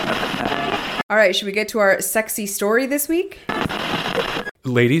All right, should we get to our sexy story this week?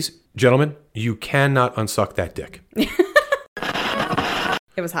 Ladies, gentlemen, you cannot unsuck that dick. It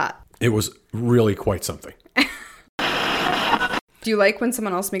was hot. It was really quite something. Do you like when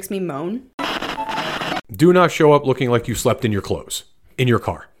someone else makes me moan? Do not show up looking like you slept in your clothes, in your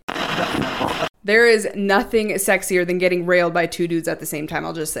car. There is nothing sexier than getting railed by two dudes at the same time.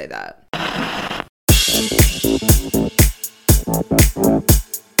 I'll just say that.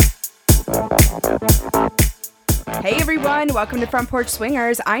 Hey everyone, welcome to Front Porch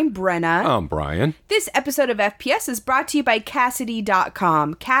Swingers. I'm Brenna. I'm Brian. This episode of FPS is brought to you by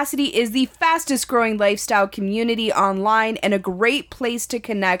Kasidie.com. Kasidie is the fastest growing lifestyle community online and a great place to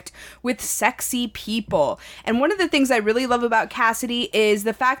connect with sexy people. And one of the things I really love about Kasidie is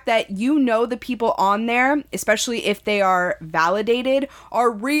the fact that you know the people on there, especially if they are validated,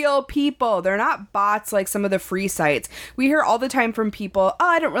 are real people. They're not bots like some of the free sites. We hear all the time from people,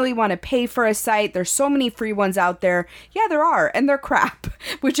 I don't really want to pay for a site. There's so many free ones out there. Yeah, there are, and they're crap,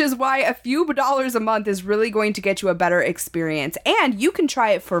 which is why a few dollars a month is really going to get you a better experience. And you can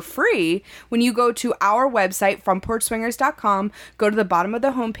try it for free when you go to our website, frontporchswingers.com, go to the bottom of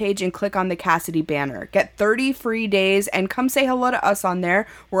the homepage and click on the Kasidie banner. Get 30 free days and come say hello to us on there.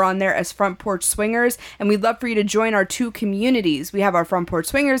 We're on there as Front Porch Swingers, and we'd love for you to join our two communities. We have our Front Porch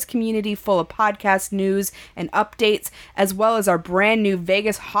Swingers community full of podcast news and updates, as well as our brand new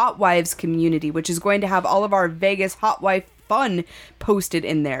Vegas Hot Wives community, which is going to have all of our Vegas Hot Wife fun posted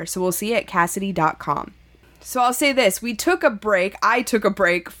in there. So we'll see you at Kasidie.com. So I'll say this, I took a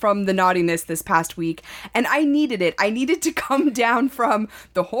break from the naughtiness this past week, and I needed it. I needed to come down from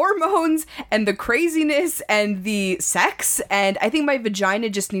the hormones and the craziness and the sex, and I think my vagina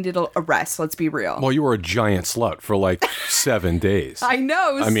just needed a rest, let's be real. Well, you were a giant slut for like 7 days. I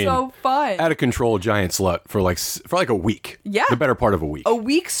know, it was so fun. Out of control giant slut for like a week. Yeah. The better part of a week. A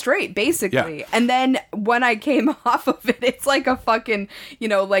week straight, basically. Yeah. And then when I came off of it, it's like a fucking,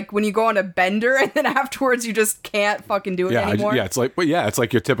 like when you go on a bender and then afterwards you just can't fucking do it anymore. It's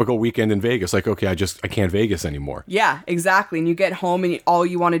like your typical weekend in Vegas. Like, okay, I can't Vegas anymore. Yeah, exactly. And you get home and all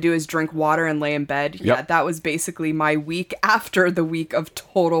you want to do is drink water and lay in bed. Yep. Yeah, that was basically my week after the week of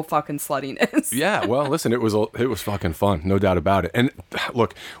total fucking sluttiness. Yeah, well, listen, it was fucking fun, no doubt about it. And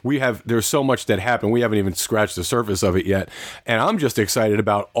look, there's so much that happened. We haven't even scratched the surface of it yet. And I'm just excited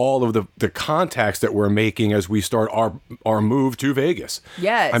about all of the contacts that we're making as we start our move to Vegas.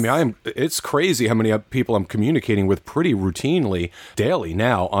 Yes. I mean, it's crazy how many people I'm communicating with pretty routinely daily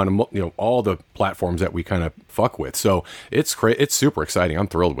now on all the platforms that we kind of fuck with. So it's super exciting. I'm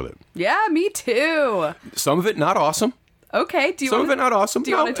thrilled with it. Yeah, me too. Some of it not awesome. Okay. Some of it not awesome.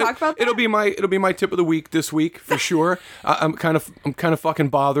 Do you want to talk about that? It'll be my tip of the week this week for sure. I'm kind of fucking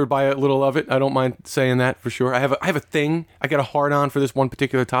bothered by a little of it. I don't mind saying that for sure. I have a thing. I got a hard on for this one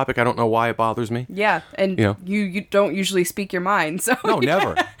particular topic. I don't know why it bothers me. Yeah, and you don't usually speak your mind, so no,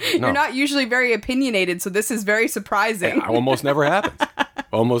 never. No. You're not usually very opinionated, so this is very surprising. Yeah, almost never happens.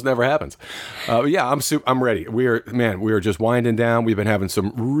 Almost never happens. Yeah, I'm ready. We are just winding down. We've been having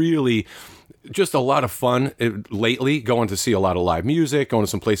some really just a lot of fun lately, going to see a lot of live music, going to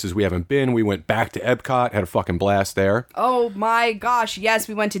some places we haven't been. We went back to Epcot, had a fucking blast there. Oh my gosh, yes,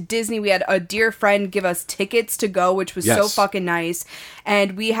 we went to Disney. We had a dear friend give us tickets to go, which was so fucking nice.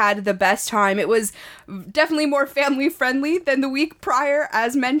 And we had the best time. It was definitely more family friendly than the week prior,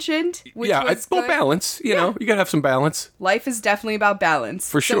 as mentioned. Which was good. Balance. You know, you gotta have some balance. Life is definitely about balance.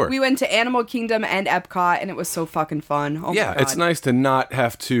 For sure. So we went to Animal Kingdom and Epcot, and it was so fucking fun. Oh my God. It's nice to not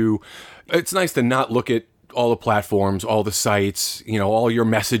have to. It's nice to not look at all the platforms, all the sites, all your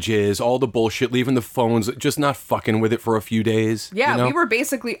messages, all the bullshit, leaving the phones, just not fucking with it for a few days. Yeah, we were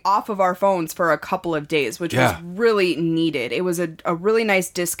basically off of our phones for a couple of days, which was really needed. It was a really nice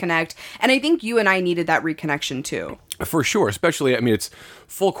disconnect, and I think you and I needed that reconnection too. For sure, especially, it's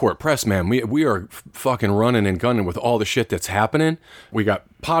full court press, man. We are fucking running and gunning with all the shit that's happening. We got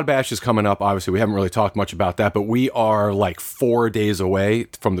Pod Bash is coming up, obviously. We haven't really talked much about that, but we are like 4 days away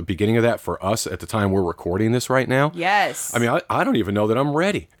from the beginning of that for us at the time we're recording this right now. Yes. I don't even know that I'm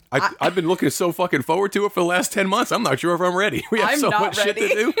ready. I've been looking so fucking forward to it for the last 10 months. I'm not sure if I'm ready. We have so much shit to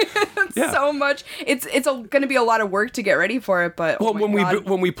do. So much. It's going to be a lot of work to get ready for it, but when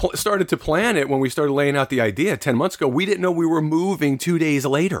we started to plan it, when we started laying out the idea 10 months ago, we didn't know we were moving 2 days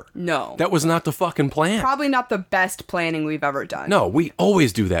later. No. That was not the fucking plan. Probably not the best planning we've ever done. No, we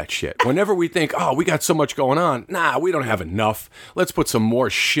always do that shit. Whenever we think, we got so much going on, we don't have enough. Let's put some more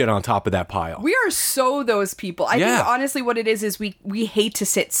shit on top of that pile. We are so those people. I think honestly what it is we hate to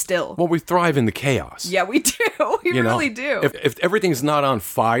sit still. Well, we thrive in the chaos. Yeah, we do. We really do. If everything's not on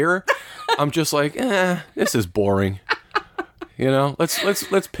fire, I'm just like, this is boring. You know,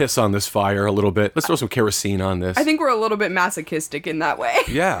 let's piss on this fire a little bit. Let's throw some kerosene on this. I think we're a little bit masochistic in that way.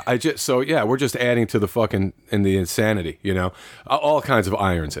 Yeah, we're just adding to the fucking and the insanity, you know, all kinds of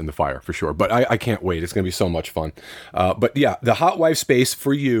irons in the fire for sure. But I can't wait. It's gonna be so much fun. But yeah, the Hot Wife space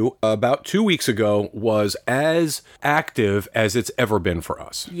for you about 2 weeks ago was as active as it's ever been for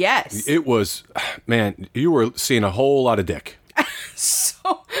us. Yes, it was. Man, you were seeing a whole lot of dick.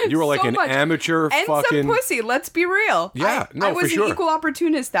 You were like an amateur and fucking some pussy. Let's be real. Yeah, I was for sure. an equal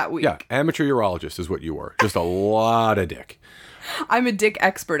opportunist that week. Yeah, amateur urologist is what you were. Just a lot of dick. I'm a dick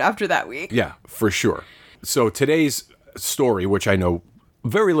expert after that week. Yeah, for sure. So today's story, which I know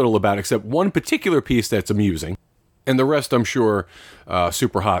very little about, except one particular piece that's amusing, and the rest I'm sure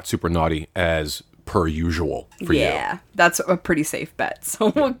super hot, super naughty as per usual for you. Yeah, that's a pretty safe bet. So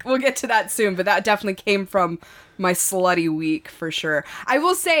we'll get to that soon, but that definitely came from my slutty week for sure. I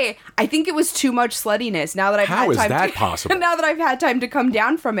will say, I think it was too much sluttiness now that I've How had is time that possible? Now that I've had time to come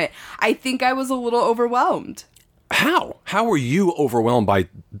down from it. I think I was a little overwhelmed. How? How were you overwhelmed by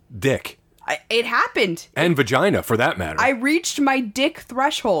dick? It happened. And vagina, for that matter. I reached my dick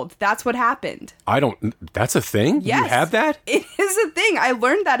threshold. That's what happened. That's a thing? Yes. You have that? It is a thing. I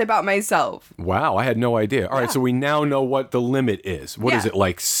learned that about myself. Wow, I had no idea. All right, so we now know what the limit is. What is Yeah. it,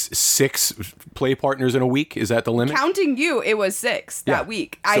 like 6 play partners in a week? Is that the limit? Counting you, it was 6 that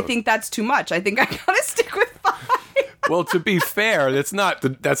week. I So- think that's too much. I think I gotta stick with 5. Well, to be fair, that's not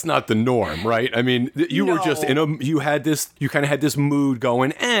the norm, right? I mean, you were just you kind of had this mood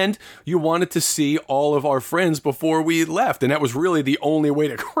going, and you wanted to see all of our friends before we left, and that was really the only way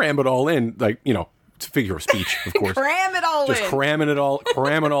to cram it all in, like, you know, figure of speech, of course. Cram it all Just in. cramming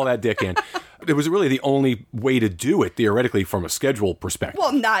all that dick in. It was really the only way to do it, theoretically, from a schedule perspective.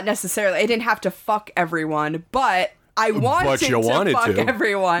 Well, not necessarily. I didn't have to fuck everyone, but I wanted to fuck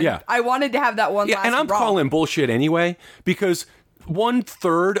everyone. Yeah. I wanted to have that one last and I'm romp. calling bullshit anyway, because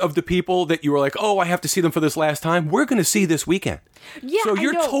 1/3 of the people that you were like, oh, I have to see them for this last time, we're going to see this weekend. Yeah, so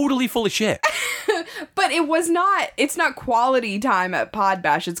you're I know. totally full of shit. But it's not quality time at Pod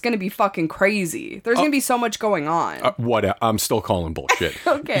Bash. It's going to be fucking crazy. There's going to be so much going on. I'm still calling bullshit.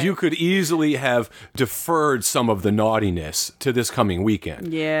 Okay. You could easily have deferred some of the naughtiness to this coming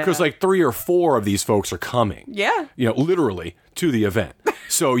weekend. Yeah. Because like 3 or 4 of these folks are coming. Yeah. You know, literally to the event.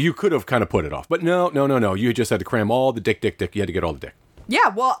 So you could have kind of put it off. But no. You just had to cram all the dick. You had to get all the dick. Yeah,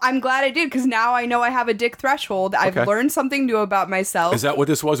 well, I'm glad I did, because now I know I have a dick threshold. I've Okay. learned something new about myself. Is that what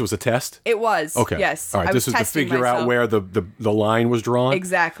this was? It was a test? It was. Okay. Yes. All right. I This was is to testing figure out myself. where the line was drawn.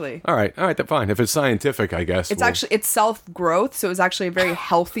 Exactly. All right. That's fine. If it's scientific, I guess. It's self-growth, so it was actually a very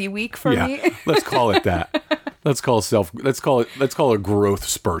healthy week for me. Let's call it that. Let's call it a growth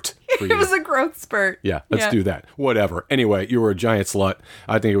spurt for you. It was a growth spurt. Yeah, let's do that. Whatever. Anyway, you were a giant slut.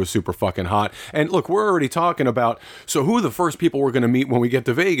 I think it was super fucking hot. And look, we're already talking about, so who are the first people we're going to meet when we get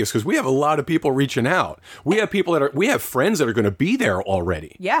to Vegas? Because we have a lot of people reaching out. We have friends that are going to be there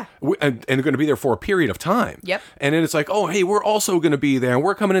already. Yeah. And they're going to be there for a period of time. Yep. And then it's like, oh, hey, we're also going to be there, and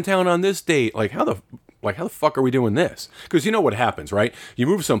we're coming in town on this date. Like, how the fuck are we doing this? Because you know what happens, right? You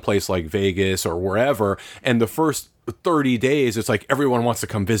move someplace like Vegas or wherever, and the first 30 days, it's like everyone wants to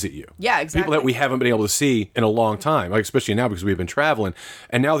come visit you. Yeah, exactly. People that we haven't been able to see in a long time, like especially now because we've been traveling,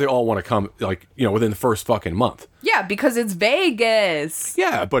 and now they all want to come, like, you know, within the first fucking month. Yeah, because it's Vegas.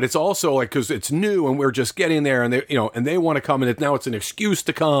 Yeah, but it's also like because it's new and we're just getting there, and they want to come, and now it's an excuse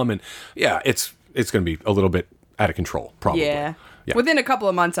to come, and yeah, it's going to be a little bit out of control, probably. Yeah. Yeah. Within a couple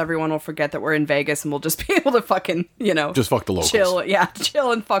of months, everyone will forget that we're in Vegas, and we'll just be able to fucking, Just fuck the locals.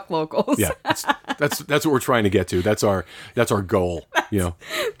 chill and fuck locals. Yeah, that's what we're trying to get to. That's our goal.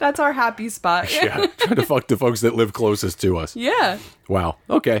 That's our happy spot. Yeah, trying to fuck the folks that live closest to us. Yeah. Wow.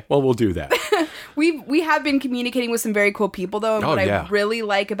 Okay. Well, we'll do that. We have been communicating with some very cool people, though. And what I really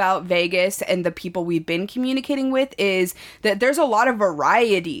like about Vegas and the people we've been communicating with is that there's a lot of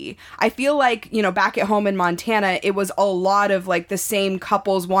variety. I feel like, back at home in Montana, it was a lot of like the same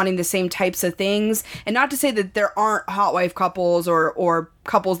couples wanting the same types of things. And not to say that there aren't hot wife couples or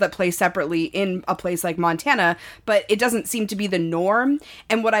couples that play separately in a place like Montana, but it doesn't seem to be the norm.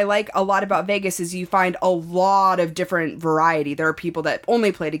 And what I like a lot about Vegas is you find a lot of different variety. There are people that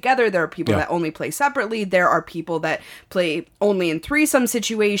only play together. There are people that only play separately. There are people that play only in threesome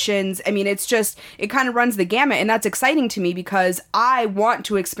situations. I mean, it kind of runs the gamut, and that's exciting to me because I want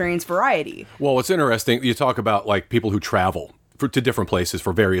to experience variety. Well, it's interesting. You talk about like people who travel to different places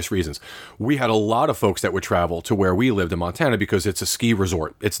for various reasons. We had a lot of folks that would travel to where we lived in Montana because it's a ski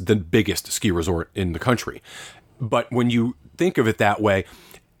resort. It's the biggest ski resort in the country. But when you think of it that way,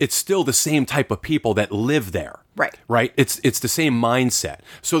 it's still the same type of people that live there. Right. Right? It's the same mindset.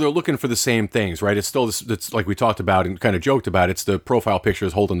 So they're looking for the same things, right? It's still this, it's like we talked about and kind of joked about. It's the profile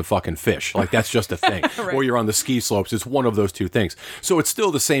pictures holding the fucking fish. Like that's just a thing. Right. Or you're on the ski slopes. It's one of those two things. So it's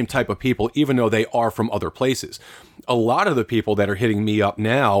still the same type of people, even though they are from other places. A lot of the people that are hitting me up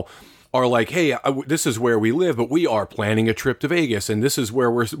now are like, hey, this is where we live, but we are planning a trip to Vegas, and this is where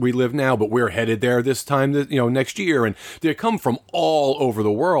we live now, but we're headed there this time, next year. And they come from all over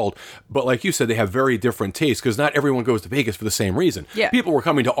the world, but like you said, they have very different tastes because not everyone goes to Vegas for the same reason. Yeah. People were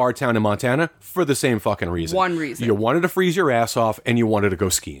coming to our town in Montana for the same fucking reason. One reason. You wanted to freeze your ass off, and you wanted to go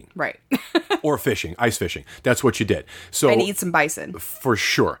skiing. Right. Or fishing, ice fishing. That's what you did. So And eat some bison. for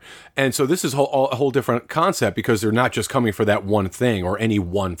sure. And so this is a whole different concept because they're not just coming for that one thing or any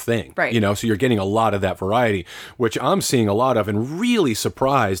one thing. Right. So you're getting a lot of that variety, which I'm seeing a lot of and really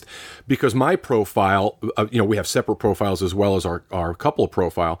surprised because my profile, we have separate profiles as well as our couple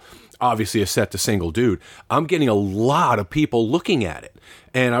profile, obviously is set to single dude. I'm getting a lot of people looking at it.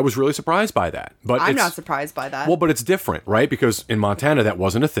 And I was really surprised by that. But I'm not surprised by that. Well, but it's different, right? Because in Montana, that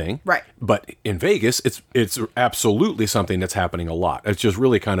wasn't a thing. Right. But in Vegas, it's absolutely something that's happening a lot. It's just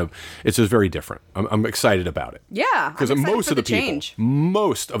really it's just very different. I'm excited about it. Yeah. Because most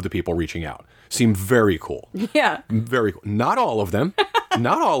of the people reaching out seem very cool. Yeah. Very cool. Not all of them.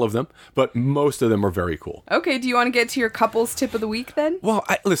 Not all of them, but most of them are very cool. Okay, do you want to get to your couples tip of the week then? Well,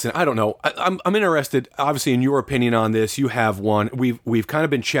 listen, I don't know. I'm interested, obviously, in your opinion on this. You have one. We've kind of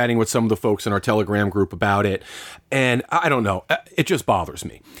been chatting with some of the folks in our Telegram group about it, and I don't know. It just bothers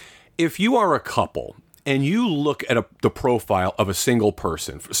me. If you are a couple and you look at the profile of a single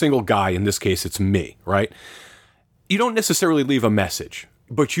person, a single guy, in this case, it's me, right? You don't necessarily leave a message,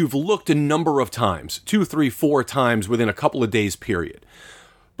 but you've looked a number of times, 2, 3, 4 times within a couple of days period.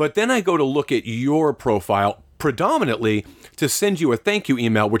 But then I go to look at your profile predominantly to send you a thank you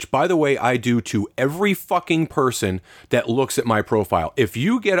email, which, by the way, I do to every fucking person that looks at my profile. If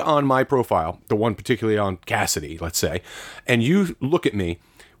you get on my profile, the one particularly on Cassidy, let's say, and you look at me,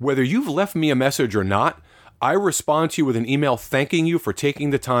 whether you've left me a message or not, I respond to you with an email thanking you for taking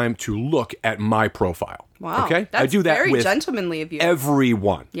the time to look at my profile. Wow. Okay? That's I do that very with gentlemanly of you.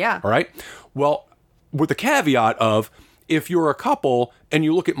 everyone. Yeah. All right? Well, with the caveat of, if you're a couple and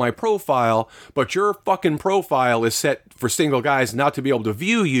you look at my profile, but your fucking profile is set for single guys not to be able to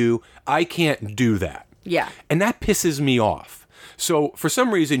view you, I can't do that. Yeah. And that pisses me off. So for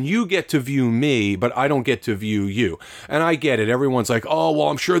some reason, you get to view me, but I don't get to view you. And I get it. Everyone's like, oh, well,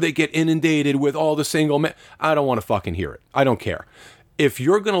 I'm sure they get inundated with all the single men. I don't want to fucking hear it. I don't care. If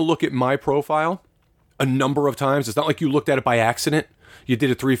you're going to look at my profile a number of times, it's not like you looked at it by accident. You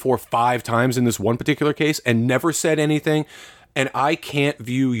did it 3, 4, 5 times in this one particular case and never said anything, and I can't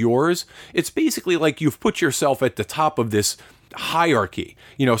view yours. It's basically like you've put yourself at the top of this hierarchy,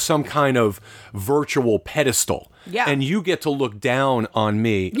 some kind of virtual pedestal. Yeah. And you get to look down on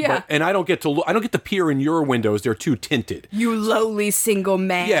me. Yeah. And I don't get to peer in your windows. They're too tinted. You lowly single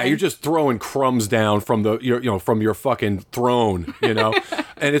man. Yeah, you're just throwing crumbs down from from your fucking throne,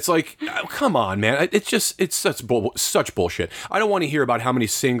 And it's like, oh, come on, man. It's such bullshit. I don't want to hear about how many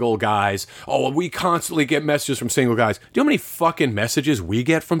single guys. Oh, we constantly get messages from single guys. Do you know how many fucking messages we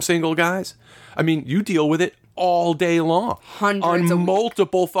get from single guys? I mean, you deal with it all day long. Hundreds on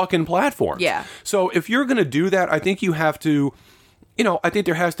multiple fucking platforms. Yeah. So if you're going to do that, I think you have to, I think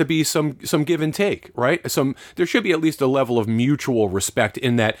there has to be some give and take, right? There should be at least a level of mutual respect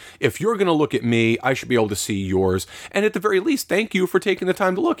in that if you're going to look at me, I should be able to see yours. And at the very least, thank you for taking the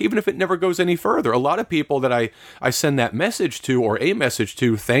time to look, even if it never goes any further. A lot of people that I send that message to or a message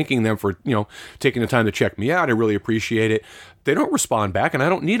to, thanking them for, taking the time to check me out. I really appreciate it. They don't respond back, and I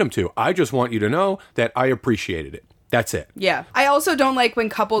don't need them to. I just want you to know that I appreciated it. That's it. Yeah. I also don't like when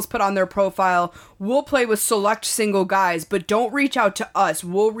couples put on their profile, we'll play with select single guys, but don't reach out to us.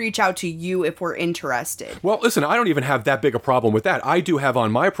 We'll reach out to you if we're interested. Well, listen, I don't even have that big a problem with that. I do have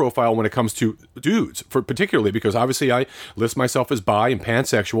on my profile when it comes to dudes, particularly because obviously I list myself as bi and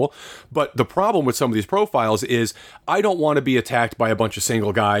pansexual. But the problem with some of these profiles is I don't want to be attacked by a bunch of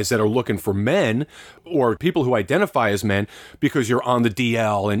single guys that are looking for men or people who identify as men because you're on the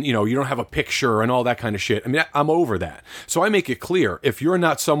DL and, you don't have a picture and all that kind of shit. I mean, I'm over that. So I make it clear, if you're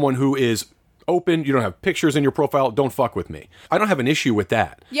not someone who is open, you don't have pictures in your profile, don't fuck with me. I don't have an issue with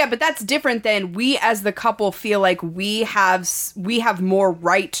that. Yeah, but that's different than we as the couple feel like we have more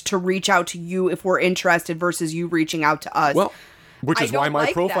right to reach out to you if we're interested versus you reaching out to us. Well, Which is why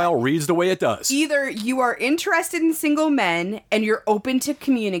my profile reads the way it does. Either you are interested in single men and you're open to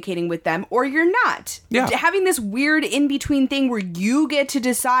communicating with them, or you're not. Yeah. Having this weird in-between thing where you get to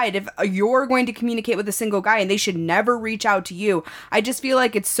decide if you're going to communicate with a single guy and they should never reach out to you. I just feel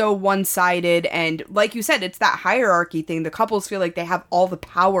like it's so one-sided, and like you said, it's that hierarchy thing. The couples feel like they have all the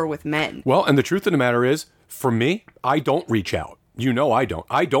power with men. Well, and the truth of the matter is, for me, I don't reach out. You know I don't.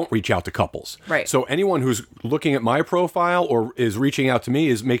 I don't reach out to couples. Right. So anyone who's looking at my profile or is reaching out to me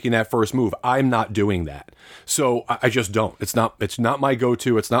is making that first move. I'm not doing that. So I just don't. It's not my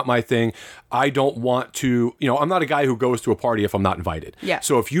go-to. It's not my thing. I don't want to, I'm not a guy who goes to a party if I'm not invited. Yeah.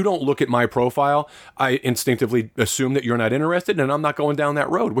 So if you don't look at my profile, I instinctively assume that you're not interested, and I'm not going down that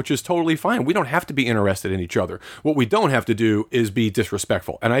road, which is totally fine. We don't have to be interested in each other. What we don't have to do is be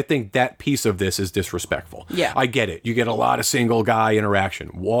disrespectful. And I think that piece of this is disrespectful. Yeah. I get it. You get a lot of single guy interaction.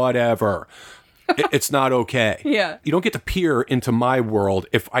 Whatever. It's not okay. Yeah. You don't get to peer into my world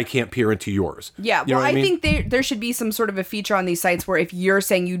if I can't peer into yours. Yeah. You know Well, I mean? think there should be some sort of a feature on these sites where if you're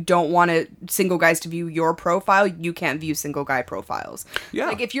saying you don't want single guys to view your profile, you can't view single guy profiles. Yeah.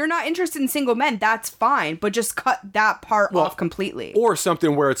 Like if you're not interested in single men, that's fine, but just cut that part off completely. Or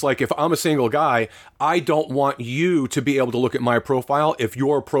something where it's like, if I'm a single guy, I don't want you to be able to look at my profile if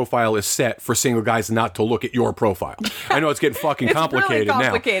your profile is set for single guys not to look at your profile. I know it's getting fucking complicated, really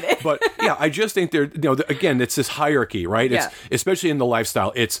complicated now. But yeah, I just think again, it's this hierarchy, right? It's especially in the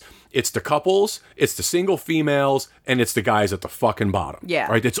lifestyle. It's the couples, it's the single females, and it's the guys at the fucking bottom. Yeah.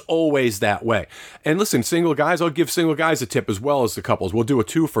 Right? It's always that way. And listen, single guys, I'll give single guys a tip as well as the couples. We'll do a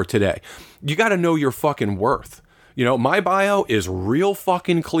 2 for today. You got to know your fucking worth. My bio is real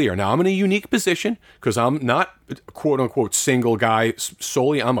fucking clear. Now, I'm in a unique position because I'm not quote unquote single guy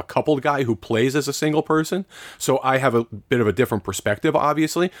solely. I'm a coupled guy who plays as a single person. So I have a bit of a different perspective,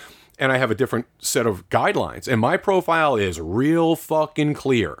 obviously. And I have a different set of guidelines. And my profile is real fucking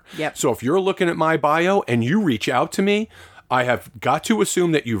clear. Yep. So if you're looking at my bio and you reach out to me, I have got to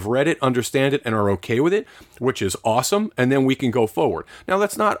assume that you've read it, understand it, and are okay with it, which is awesome, and then we can go forward. Now,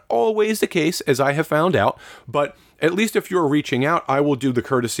 that's not always the case, as I have found out, but at least if you're reaching out, I will do the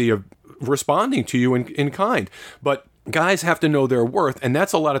courtesy of responding to you in kind. But guys have to know their worth, and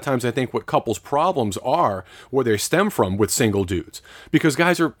that's a lot of times I think what couples' problems are, where they stem from with single dudes, because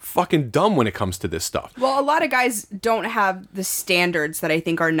guys are fucking dumb when it comes to this stuff. Well, a lot of guys don't have the standards that I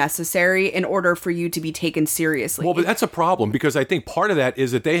think are necessary in order for you to be taken seriously. Well, but that's a problem, because I think part of that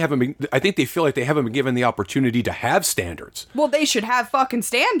is that I think they feel like they haven't been given the opportunity to have standards. Well, they should have fucking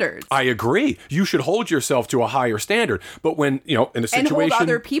standards. I agree. You should hold yourself to a higher standard. But when, in a situation... And hold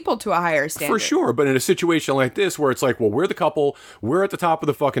other people to a higher standard. For sure. But in a situation like this, where it's like, well, we're the couple, we're at the top of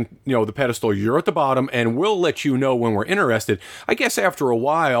the fucking, the pedestal, you're at the bottom, and we'll let you know when we're interested. I guess after a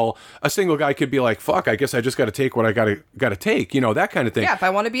while, a single guy could be like, fuck, I guess I just got to take what I got to take, that kind of thing. Yeah, if I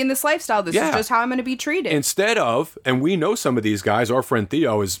want to be in this lifestyle, this is just how I'm going to be treated. Instead of, and we know some of these guys, our friend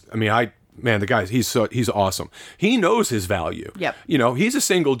Theo is, the guy, he's awesome. He knows his value. Yep. He's a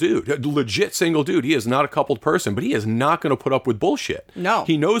single dude, a legit single dude. He is not a coupled person, but he is not going to put up with bullshit. No.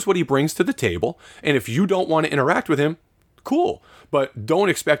 He knows what he brings to the table, and if you don't want to interact with him, cool. But don't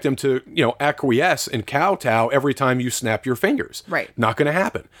expect him to, acquiesce and kowtow every time you snap your fingers. Right. Not going to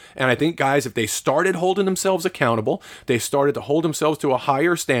happen. And I think guys, if they started holding themselves accountable, they started to hold themselves to a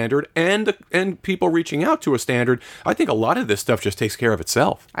higher standard, and people reaching out to a standard, I think a lot of this stuff just takes care of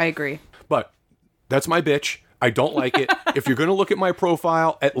itself. I agree. But that's my bitch. I don't like it. If you're going to look at my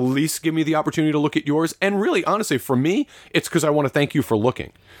profile, at least give me the opportunity to look at yours. And really, honestly, for me, it's because I want to thank you for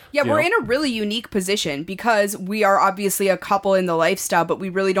looking. Yeah, we're in a really unique position because we are obviously a couple in the lifestyle, but we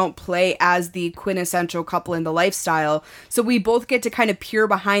really don't play as the quintessential couple in the lifestyle. So we both get to kind of peer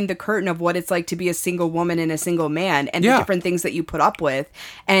behind the curtain of what it's like to be a single woman and a single man and the different things that you put up with.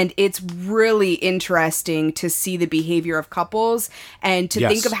 And it's really interesting to see the behavior of couples and to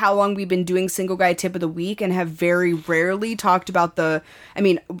think of how long we've been doing Single Guy Tip of the Week and have very rarely talked about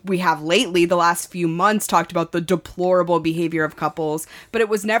we have lately, the last few months, talked about the deplorable behavior of couples, but it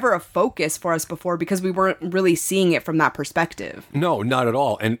was never a focus for us before because we weren't really seeing it from that perspective. No, not at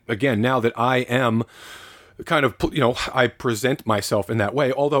all. And again, now that I am kind of, I present myself in that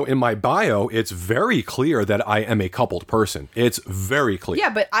way, although in my bio, it's very clear that I am a coupled person. It's very clear.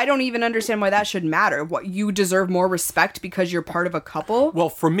 Yeah, but I don't even understand why that should matter. What, you deserve more respect because you're part of a couple? Well,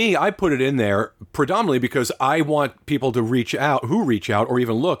 for me, I put it in there predominantly because I want people to reach out or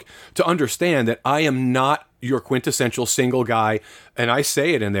even look to understand that I am not your quintessential single guy. And I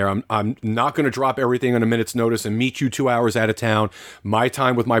say it in there. I'm not going to drop everything on a minute's notice and meet you 2 hours out of town. My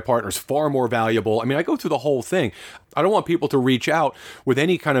time with my partner is far more valuable. I go through the whole thing. I don't want people to reach out with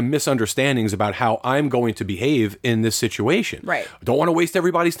any kind of misunderstandings about how I'm going to behave in this situation. Right. I don't want to waste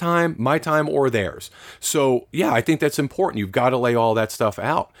everybody's time, my time or theirs. So, yeah, I think that's important. You've got to lay all that stuff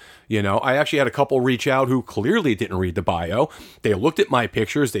out. You know, I actually had a couple reach out who clearly didn't read the bio. They looked at my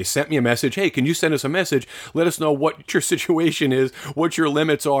pictures. They sent me a message. Hey, can you send us a message? Let us know what your situation is, what your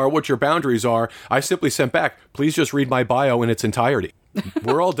limits are, what your boundaries are. I simply sent back, please just read my bio in its entirety.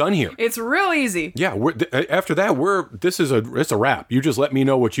 We're all done here. It's real easy. Yeah, after that, it's a wrap. You just let me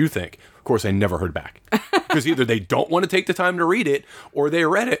know what you think. Of course, I never heard back because either they don't want to take the time to read it, or they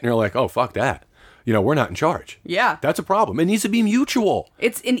read it and they're like, "Oh, fuck that." You know, we're not in charge. Yeah, that's a problem. It needs to be mutual.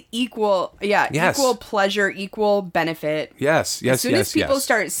 It's an equal pleasure, equal benefit. Yes. As soon as people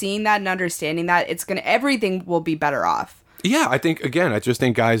start seeing that and understanding that, everything will be better off. Yeah, I just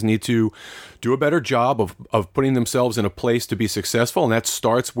think guys need to do a better job of putting themselves in a place to be successful, and that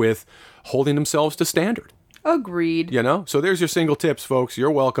starts with holding themselves to standard. Agreed. You know? So there's your single tips, folks. You're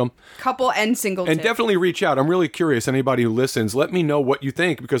welcome. Couple and single and tips. Definitely reach out. I'm really curious. Anybody who listens, let me know what you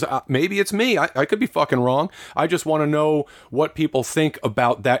think, because maybe it's me. I could be fucking wrong. I just want to know what people think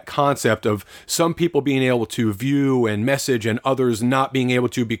about that concept of some people being able to view and message and others not being able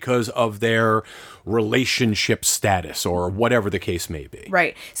to because of their relationship status or whatever the case may be.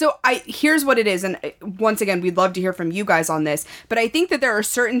 Right. So here's what it is. And once again, we'd love to hear from you guys on this. But I think that there are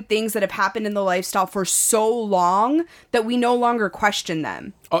certain things that have happened in the lifestyle for so long that we no longer question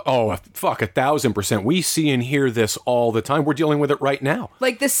them. Oh, fuck, 1,000%. We see and hear this all the time. We're dealing with it right now.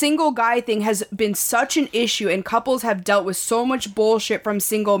 Like, the single guy thing has been such an issue, and couples have dealt with so much bullshit from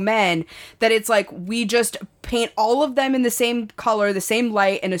single men that it's like we just paint all of them in the same color, the same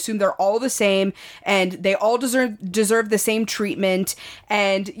light, and assume they're all the same, and they all deserve the same treatment.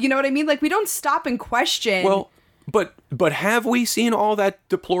 And you know what I mean? Like, we don't stop and question. Well, But have we seen all that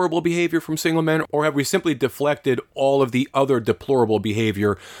deplorable behavior from single men, or have we simply deflected all of the other deplorable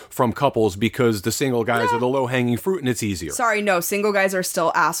behavior from couples because the single guys are the low-hanging fruit and it's easier? Sorry, no, single guys are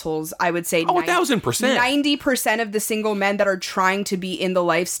still assholes. I would say 1,000%. 90% of the single men that are trying to be in the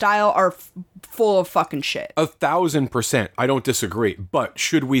lifestyle are full of fucking shit. 1,000%. I don't disagree. But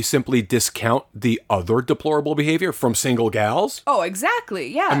should we simply discount the other deplorable behavior from single gals? Oh, exactly.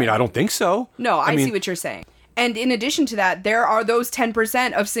 Yeah. I mean, I don't think so. No, I see what you're saying. And in addition to that, there are those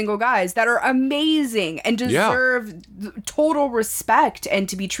 10% of single guys that are amazing and deserve total respect and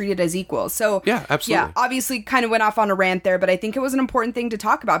to be treated as equals. So, yeah, absolutely. Yeah, obviously kind of went off on a rant there, but I think it was an important thing to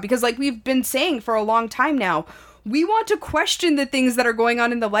talk about because like we've been saying for a long time now, we want to question the things that are going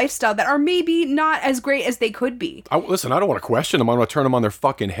on in the lifestyle that are maybe not as great as they could be. Listen, I don't want to question them. I want to turn them on their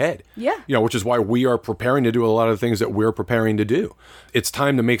fucking head. Yeah. You know, which is why we are preparing to do a lot of the things that we're preparing to do. It's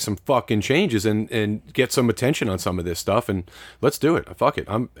time to make some fucking changes and get some attention on some of this stuff. And let's do it. Fuck it.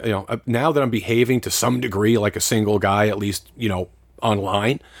 Now that I'm behaving to some degree like a single guy, at least,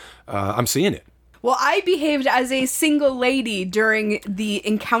 online, I'm seeing it. Well, I behaved as a single lady during the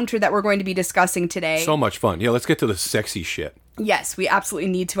encounter that we're going to be discussing today. So much fun. Yeah, let's get to the sexy shit. Yes, we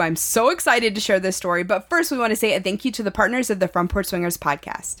absolutely need to. I'm so excited to share this story. But first, we want to say a thank you to the partners of the Front Porch Swingers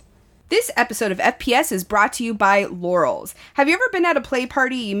podcast. This episode of FPS is brought to you by Lorals. Have you ever been at a play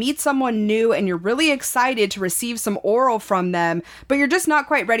party, you meet someone new, and you're really excited to receive some oral from them, but you're just not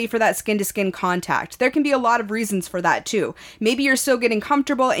quite ready for that skin-to-skin contact? There can be a lot of reasons for that, too. Maybe you're still getting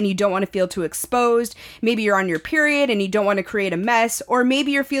comfortable and you don't want to feel too exposed. Maybe you're on your period and you don't want to create a mess. Or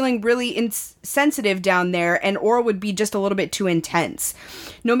maybe you're feeling really insensitive down there and oral would be just a little bit too intense.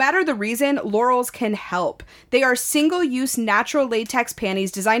 No matter the reason, Lorals can help. They are single-use natural latex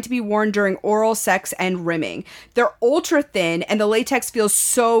panties designed to be worn during oral sex and rimming. They're ultra thin and the latex feels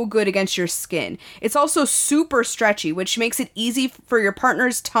so good against your skin. It's also super stretchy, which makes it easy for your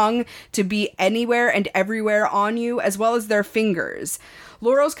partner's tongue to be anywhere and everywhere on you, as well as their fingers.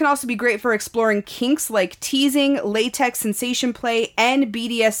 Lorals can also be great for exploring kinks like teasing, latex sensation play, and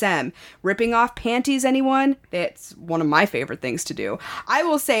BDSM. Ripping off panties, anyone? It's one of my favorite things to do. I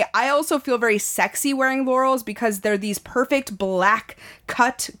will say, I also feel very sexy wearing Lorals because they're these perfect black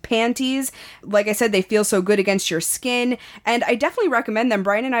cut panties. Like I said, they feel so good against your skin, and I definitely recommend them.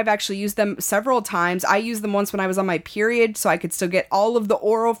 Brian and I have actually used them several times. I used them once when I was on my period, so I could still get all of the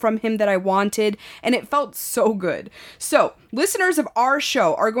oral from him that I wanted, and it felt so good. So, listeners of our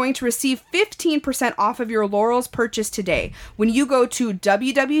show are going to receive 15% off of your Lorals purchase today when you go to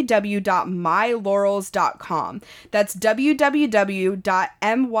www.mylorals.com. That's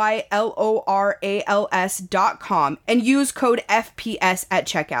www.mylorals.com and use code FPS at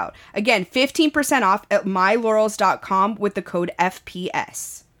checkout. Again, 15% off at mylorals.com with the code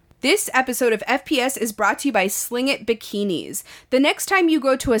FPS. This episode of FPS is brought to you by Sling It Bikinis. The next time you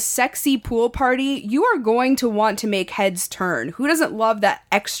go to a sexy pool party, you are going to want to make heads turn. Who doesn't love that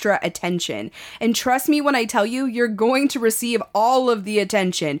extra attention? And trust me when I tell you, you're going to receive all of the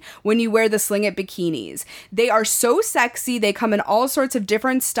attention when you wear the Sling It Bikinis. They are so sexy. They come in all sorts of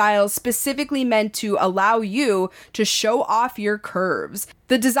different styles, specifically meant to allow you to show off your curves.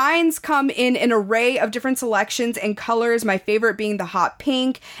 The designs come in an array of different selections and colors, my favorite being the hot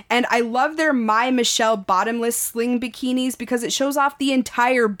pink, and I love their My Michelle bottomless sling bikinis because it shows off the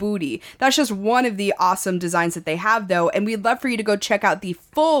entire booty. That's just one of the awesome designs that they have though, and we'd love for you to go check out the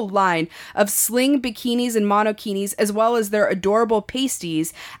full line of sling bikinis and monokinis as well as their adorable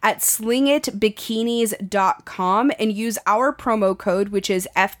pasties at slingitbikinis.com and use our promo code, which is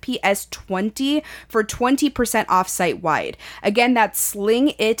FPS20 for 20% off site-wide. Again, that's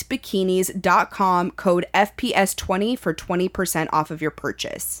slingitbikinis.com, code FPS20 for 20% off of your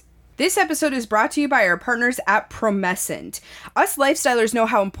purchase. This episode is brought to you by our partners at Promescent. Us lifestylers know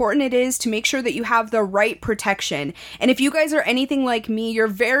how important it is to make sure that you have the right protection. And if you guys are anything like me, you're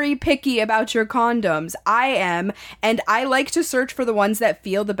very picky about your condoms. I am, and I like to search for the ones that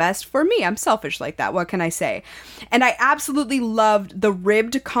feel the best for me. I'm selfish like that, what can I say? And I absolutely loved the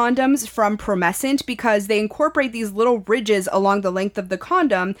ribbed condoms from Promescent because they incorporate these little ridges along the length of the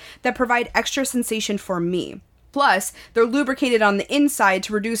condom that provide extra sensation for me. Plus, they're lubricated on the inside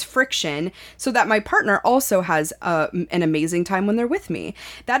to reduce friction so that my partner also has an amazing time when they're with me.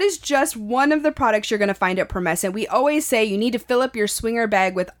 That is just one of the products you're going to find at Promescent. We always say you need to fill up your swinger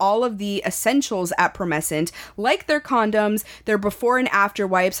bag with all of the essentials at Promescent, like their condoms, their before and after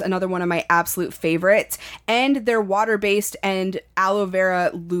wipes, another one of my absolute favorites, and their water-based and aloe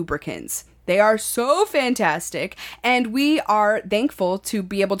vera lubricants. They are so fantastic, and we are thankful to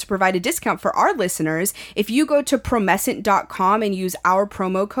be able to provide a discount for our listeners. If you go to promescent.com and use our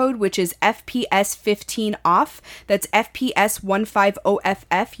promo code, which is FPS15 off, that's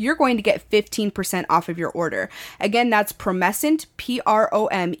FPS15OFF, you're going to get 15% off of your order. Again, that's Promescent,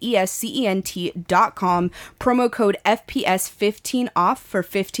 PROMESCENT.com, promo code FPS15 off for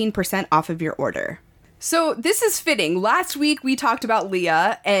 15% off of your order. So this is fitting. Last week we talked about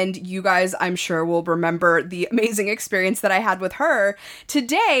Leah, and you guys, I'm sure, will remember the amazing experience that I had with her.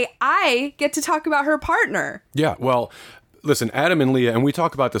 Today, I get to talk about her partner. Yeah, well, listen, Adam and Leah, and we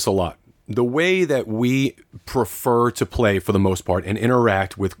talk about this a lot. The way that we prefer to play for the most part and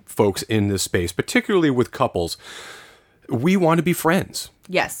interact with folks in this space, particularly with couples, we want to be friends.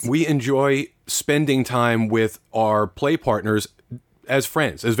 Yes. We enjoy spending time with our play partners as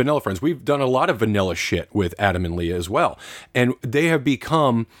friends, as vanilla friends. We've done a lot of vanilla shit with Adam and Leah as well. And they have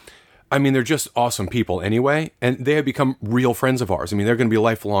become, I mean, they're just awesome people anyway. And they have become real friends of ours. I mean, they're going to be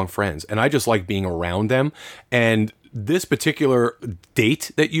lifelong friends. And I just like being around them. And this particular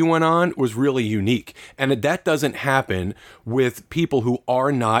date that you went on was really unique. And that doesn't happen with people who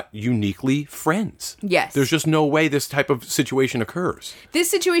are not uniquely friends. Yes. There's just no way this type of situation occurs. This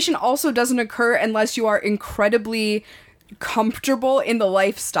situation also doesn't occur unless you are incredibly comfortable in the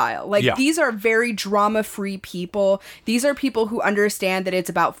lifestyle. These are very drama-free people. These are people who understand that it's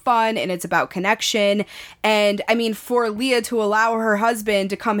about fun and it's about connection. And I mean, for Leah to allow her husband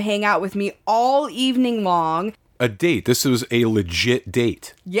to come hang out with me all evening long. A date. This was a legit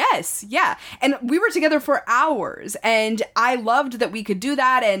date. Yes, yeah. And we were together for hours, and I loved that we could do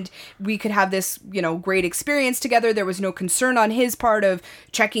that, and we could have this, great experience together. There was no concern on his part of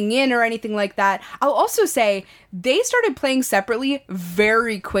checking in or anything like that. I'll also say they started playing separately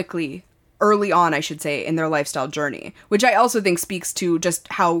very quickly. Early on, I should say, in their lifestyle journey, which I also think speaks to just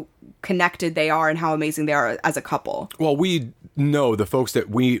how connected they are and how amazing they are as a couple. Well, we know the folks the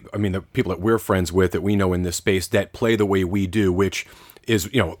people that we're friends with, that we know in this space that play the way we do, which is,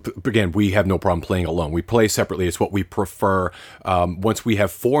 again, we have no problem playing alone. We play separately. It's what we prefer. Once we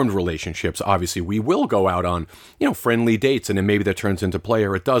have formed relationships, obviously we will go out on, friendly dates, and then maybe that turns into play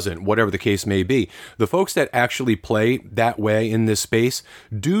or it doesn't, whatever the case may be. The folks that actually play that way in this space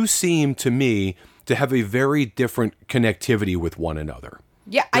do seem to me to have a very different connectivity with one another.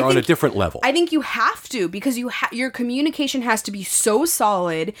 Yeah, they're on a different level. I think you have to, because your communication has to be so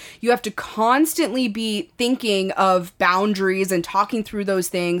solid. You have to constantly be thinking of boundaries and talking through those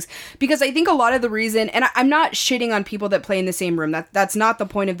things, because I think a lot of the reason, and I'm not shitting on people that play in the same room. That's not the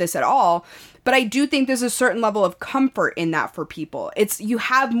point of this at all. But I do think there's a certain level of comfort in that for people. You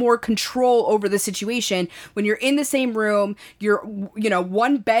have more control over the situation when you're in the same room, you're,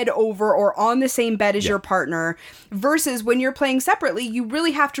 one bed over or on the same bed as your partner, versus when you're playing separately, you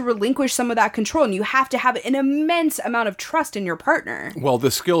really have to relinquish some of that control, and you have to have an immense amount of trust in your partner. Well,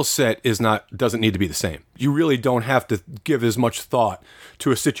 the skill set doesn't need to be the same. you really don't have to give as much thought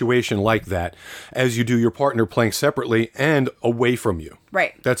to a situation like that as you do your partner playing separately and away from you.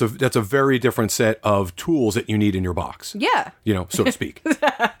 Right. That's a very different set of tools that you need in your box. Yeah. So to speak.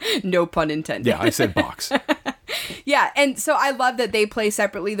 No pun intended. Yeah, I said box. Yeah, and so I love that they play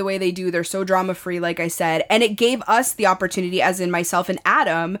separately the way they do. They're so drama-free, like I said. And it gave us the opportunity, as in myself and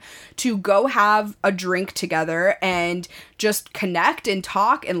Adam, to go have a drink together and just connect and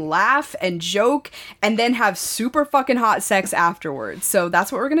talk and laugh and joke and then have super fucking hot sex afterwards. So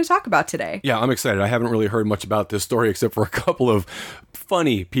that's what we're going to talk about today. Yeah, I'm excited. I haven't really heard much about this story except for a couple of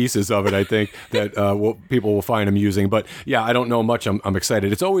funny pieces of it, I think, that people will find amusing. But yeah, I don't know much. I'm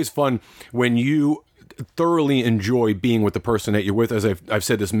excited. It's always fun when you thoroughly enjoy being with the person that you're with. As I've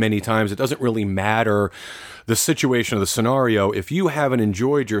said this many times, it doesn't really matter the situation or the scenario. If you haven't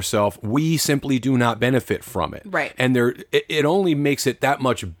enjoyed yourself, we simply do not benefit from it. Right. And it only makes it that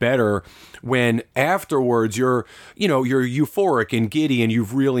much better when afterwards you're euphoric and giddy and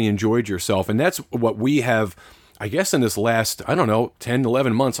you've really enjoyed yourself. And that's what we have, I guess, in this last, 10,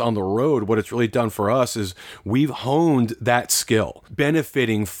 11 months on the road. What it's really done for us is we've honed that skill,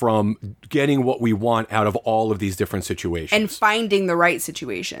 benefiting from getting what we want out of all of these different situations. And finding the right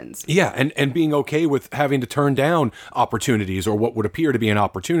situations. Yeah, and being okay with having to turn down opportunities or what would appear to be an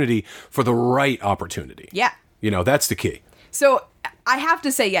opportunity for the right opportunity. Yeah. That's the key. So I have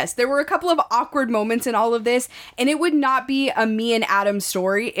to say, yes, there were a couple of awkward moments in all of this, and it would not be a me and Adam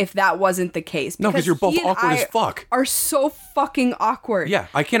story if that wasn't the case. No, because you're both awkward as fuck. Are so fucking awkward. Yeah,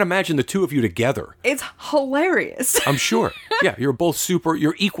 I can't imagine the two of you together. It's hilarious. I'm sure. Yeah, you're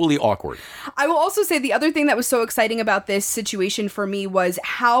equally awkward. I will also say the other thing that was so exciting about this situation for me was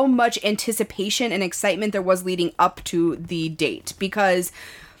how much anticipation and excitement there was leading up to the date, because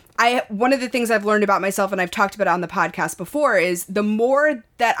one of the things I've learned about myself, and I've talked about it on the podcast before, is the more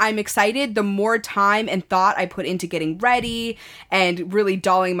that I'm excited, the more time and thought I put into getting ready and really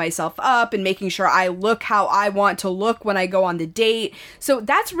dolling myself up and making sure I look how I want to look when I go on the date. So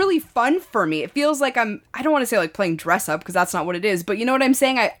that's really fun for me. It feels like I don't want to say like playing dress up, because that's not what it is, but you know what I'm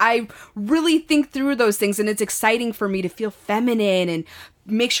saying? I really think through those things, and it's exciting for me to feel feminine and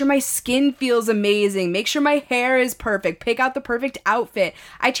make sure my skin feels amazing, make sure my hair is perfect, pick out the perfect outfit.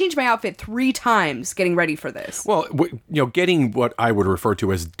 I changed my outfit 3 times getting ready for this. Well, getting what I would refer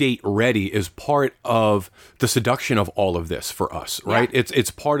to as date ready is part of the seduction of all of this for us, right? Yeah.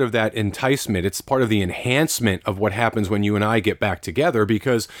 It's part of that enticement. It's part of the enhancement of what happens when you and I get back together,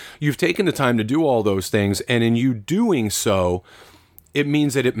 because you've taken the time to do all those things, and in you doing so, it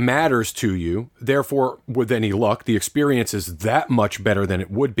means that it matters to you. Therefore, with any luck, the experience is that much better than it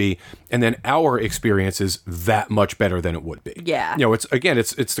would be. And then our experience is that much better than it would be. Yeah.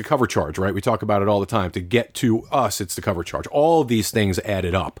 It's the cover charge, right? We talk about it all the time. To get to us, it's the cover charge. All these things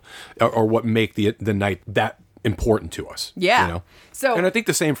added up are what make the night that important to us. Yeah. So, and I think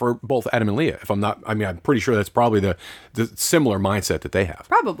the same for both Adam and Leah. I'm pretty sure that's probably the similar mindset that they have.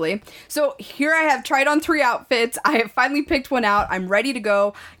 Probably. So here I have tried on 3 outfits. I have finally picked one out. I'm ready to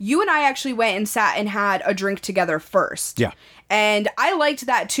go. You and I actually went and sat and had a drink together first. Yeah. And I liked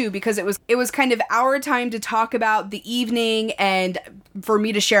that too, because it was kind of our time to talk about the evening and for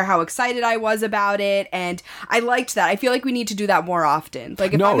me to share how excited I was about it. And I liked that. I feel like we need to do that more often.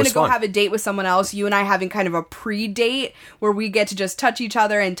 Like if I'm going to go have a date with someone else, you and I having kind of a pre-date where we get to just touch each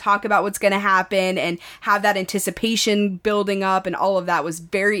other and talk about what's going to happen and have that anticipation building up, and all of that was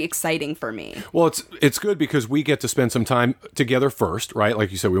very exciting for me. Well, it's good because we get to spend some time together first, right?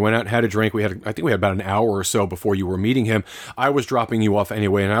 Like you said, we went out and had a drink. I think we had about an hour or so before you were meeting him. I was dropping you off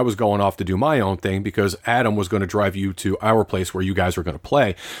anyway, and I was going off to do my own thing because Adam was going to drive you to our place where you guys were going to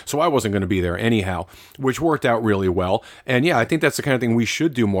play. So I wasn't going to be there anyhow, which worked out really well. And yeah, I think that's the kind of thing we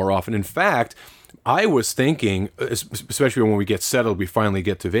should do more often. In fact, I was thinking, especially when we get settled, we finally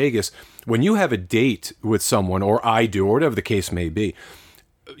get to Vegas, when you have a date with someone, or I do, or whatever the case may be,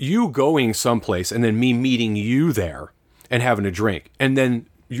 you going someplace and then me meeting you there and having a drink, and then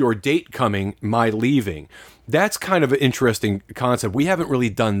your date coming, my leaving. That's kind of an interesting concept. We haven't really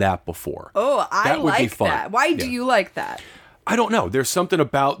done that before. Oh, I like that. Why do you like that? I don't know. There's something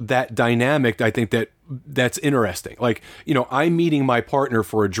about that dynamic, I think, that's interesting. Like, I'm meeting my partner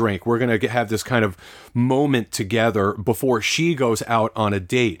for a drink. We're going to have this kind of moment together before she goes out on a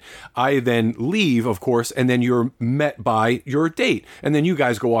date. I then leave, of course, and then you're met by your date. And then you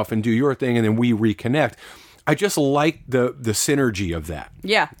guys go off and do your thing, and then we reconnect. I just like the synergy of that.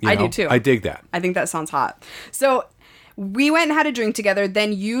 Yeah, I do too. I dig that. I think that sounds hot. So we went and had a drink together.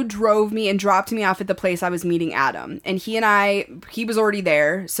 Then you drove me and dropped me off at the place I was meeting Adam. And he was already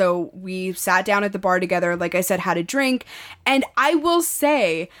there. So we sat down at the bar together. Like I said, had a drink. And I will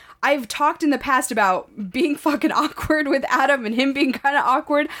say, I've talked in the past about being fucking awkward with Adam and him being kind of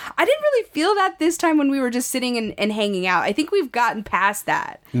awkward. I didn't really feel that this time when we were just sitting and hanging out. I think we've gotten past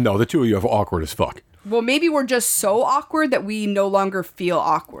that. No, the two of you are awkward as fuck. Well, maybe we're just so awkward that we no longer feel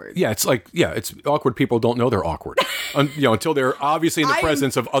awkward. Yeah, it's awkward people don't know they're awkward. Until they're obviously in the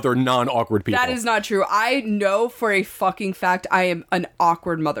presence of other non-awkward people. That is not true. I know for a fucking fact I am an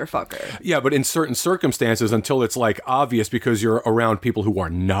awkward motherfucker. Yeah, but in certain circumstances, until it's like obvious because you're around people who are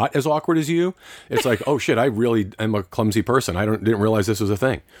not as awkward as you, it's like, oh shit, I really am a clumsy person. I didn't realize this was a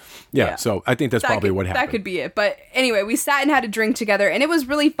thing. Yeah, so I think that's probably what happened. That could be it. But anyway, we sat and had a drink together, and it was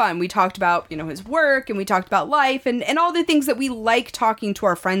really fun. We talked about, his work, and we talked about life, and all the things that we like talking to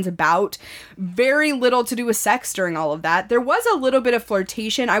our friends about. Very little to do with sex during all of that. There was a little bit of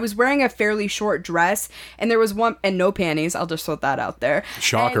flirtation. I was wearing a fairly short dress, and there was one, and no panties. I'll just throw that out there.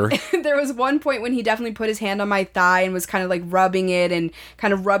 Shocker. And there was one point when he definitely put his hand on my thigh and was kind of like rubbing it and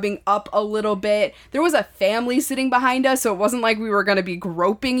kind of rubbing up a little bit. There was a family sitting behind us, so it wasn't like we were going to be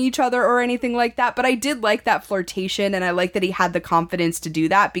groping each other or anything like that, but I did like that flirtation, and I like that he had the confidence to do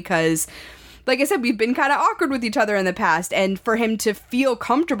that because, like I said, we've been kind of awkward with each other in the past, and for him to feel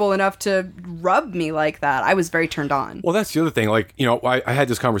comfortable enough to rub me like that, I was very turned on. Well, that's the other thing. Like, I had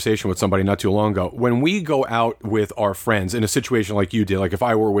this conversation with somebody not too long ago. When we go out with our friends in a situation like you did, like if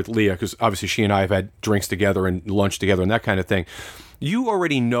I were with Leah, because obviously she and I have had drinks together and lunch together and that kind of thing, you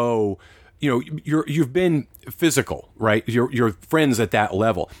already know... you've been physical, right? You're friends at that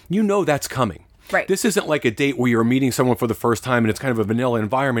level. You know that's coming. Right. This isn't like a date where you're meeting someone for the first time and it's kind of a vanilla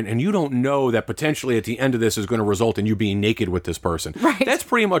environment and you don't know that potentially at the end of this is going to result in you being naked with this person. Right. That's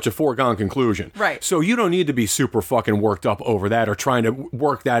pretty much a foregone conclusion. Right. So you don't need to be super fucking worked up over that or trying to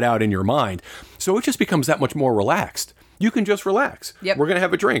work that out in your mind. So it just becomes that much more relaxed. You can just relax. Yep. We're going to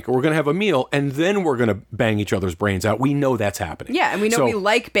have a drink or we're going to have a meal and then we're going to bang each other's brains out. We know that's happening. Yeah, and we know we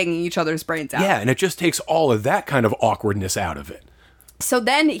like banging each other's brains out. Yeah, and it just takes all of that kind of awkwardness out of it. So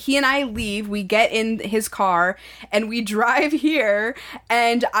then he and I leave, we get in his car, and we drive here,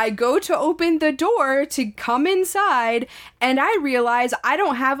 and I go to open the door to come inside, and I realize I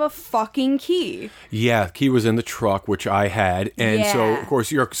don't have a fucking key. Yeah, key was in the truck, which I had, and so, of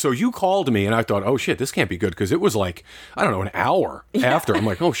course, you called me, and I thought, oh shit, this can't be good, because it was like, I don't know, an hour after. I'm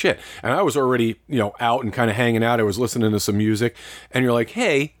like, oh shit. And I was already, out and kind of hanging out. I was listening to some music, and you're like,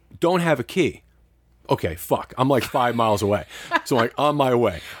 hey, don't have a key. Okay, fuck. I'm like 5 miles away. So I'm like, on my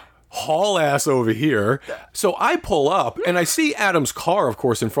way. Haul ass over here. So I pull up and I see Adam's car, of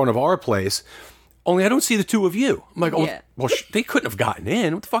course, in front of our place. Only I don't see the two of you. I'm like, well, they couldn't have gotten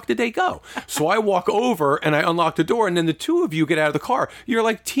in. What the fuck did they go? So I walk over and I unlock the door and then the two of you get out of the car. You're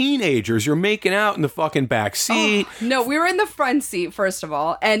like teenagers. You're making out in the fucking back seat. Oh, no, we were in the front seat, first of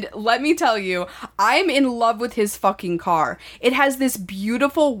all. And let me tell you, I'm in love with his fucking car. It has this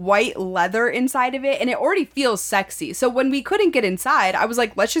beautiful white leather inside of it and it already feels sexy. So when we couldn't get inside, I was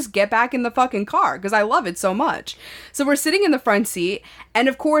like, let's just get back in the fucking car because I love it so much. So we're sitting in the front seat and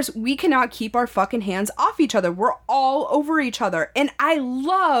of course we cannot keep our fucking hands off each other. We're all over each other. And I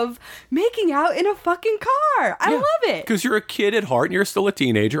love making out in a fucking car. I love it. Because you're a kid at heart and you're still a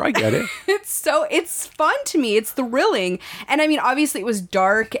teenager. I get it. It's fun to me. It's thrilling. And I mean, obviously it was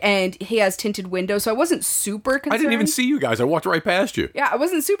dark and he has tinted windows, so I wasn't super concerned. I didn't even see you guys. I walked right past you. Yeah, I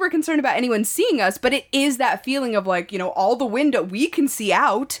wasn't super concerned about anyone seeing us, but it is that feeling of like, all the window, we can see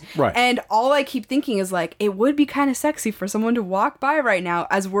out. Right. And all I keep thinking is like, it would be kind of sexy for someone to walk by right now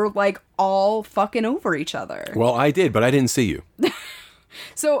as we're like all fucking over each other. Well, I did, but I didn't see you.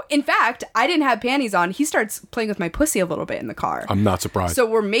 So, in fact, I didn't have panties on. He starts playing with my pussy a little bit in the car. I'm not surprised. So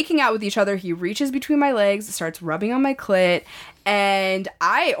we're making out with each other. He reaches between my legs, starts rubbing on my clit, and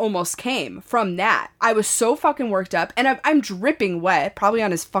I almost came from that. I was so fucking worked up, and I'm dripping wet, probably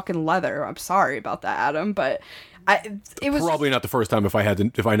on his fucking leather. I'm sorry about that, Adam, but... it was probably not the first time if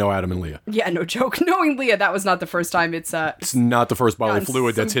I know Adam and Leah. Yeah, no joke. Knowing Leah, that was not the first time. It's not the first bodily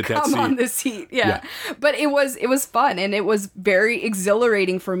fluid that's hit that seat. On the seat, yeah. But it was fun and it was very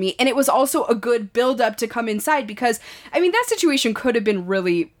exhilarating for me, and it was also a good build up to come inside because I mean that situation could have been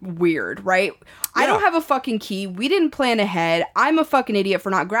really weird, right? Yeah. I don't have a fucking key. We didn't plan ahead. I'm a fucking idiot for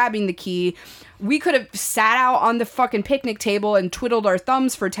not grabbing the key. We could have sat out on the fucking picnic table and twiddled our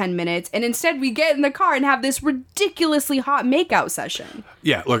thumbs for 10 minutes, and instead we get in the car and have this ridiculously hot makeout session.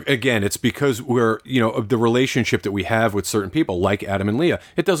 Yeah, look, again, it's because we're, of the relationship that we have with certain people, like Adam and Leah,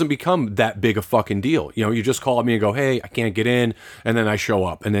 it doesn't become that big a fucking deal. You just call me and go, hey, I can't get in, and then I show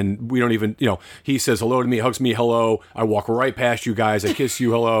up, and then we don't even, he says hello to me, hugs me, hello, I walk right past you guys, I kiss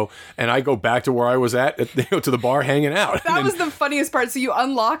you, hello, and I go back to where I was at to the bar hanging out. That was the funniest part. So you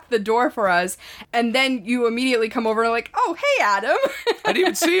unlocked the door for us, And then you immediately come over and like, oh, hey, Adam. I didn't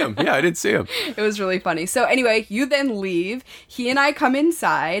even see him. Yeah, I didn't see him. It was really funny. So anyway, you then leave. He and I come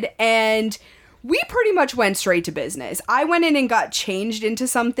inside, and we pretty much went straight to business. I went in and got changed into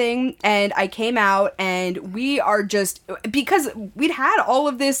something, and I came out, and we are just, because we'd had all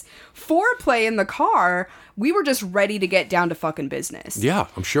of this foreplay in the car, we were just ready to get down to fucking business. Yeah,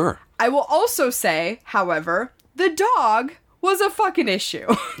 I'm sure. I will also say, however, the dog was a fucking issue.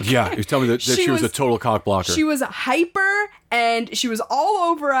 Yeah, you tell me that she was a total cock blocker. She was hyper, and she was all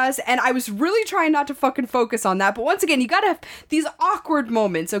over us, and I was really trying not to fucking focus on that. But once again, you gotta have these awkward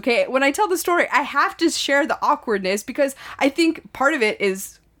moments, okay? When I tell the story, I have to share the awkwardness, because I think part of it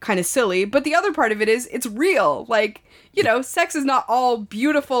is kind of silly, but the other part of it is it's real. Like, you know, sex is not all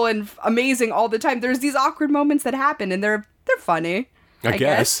beautiful and amazing all the time. There's these awkward moments that happen, and they're funny. I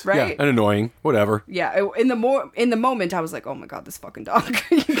guess, right? Yeah, and annoying, whatever. Yeah, in the moment, I was like, oh my god, this fucking dog.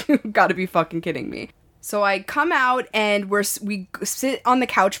 You gotta be fucking kidding me. So I come out, and we sit on the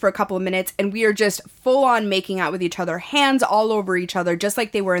couch for a couple of minutes, and we are just full on making out with each other, hands all over each other, just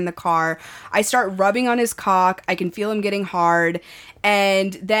like they were in the car. I start rubbing on his cock. I can feel him getting hard.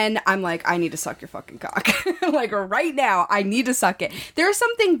 And then I'm like, I need to suck your fucking cock. Like, right now, I need to suck it. There's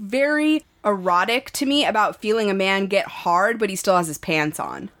something very erotic to me about feeling a man get hard, but he still has his pants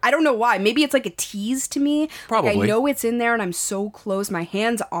on. I don't know why. Maybe it's like a tease to me. Probably. Like, I know it's in there, and I'm so close. My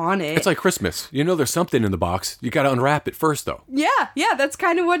hand's on it. It's like Christmas. You know there's something in the box. You got to unwrap it first, though. Yeah, that's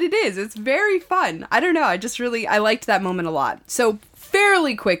kind of what it is. It's very fun. I don't know. I liked that moment a lot. So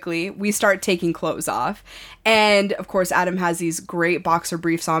fairly quickly, we start taking clothes off. And, of course, Adam has these great boxer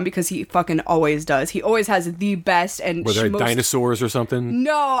briefs on, because he fucking always does. He always has the best and were they dinosaurs or something?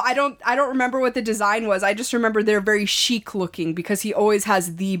 No, I don't remember what the design was. I just remember they're very chic looking, because he always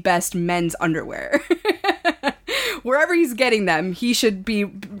has the best men's underwear. Wherever he's getting them, he should be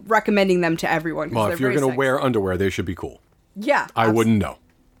recommending them to everyone. Well, if you're going to wear underwear, they should be cool. Yeah. I wouldn't know.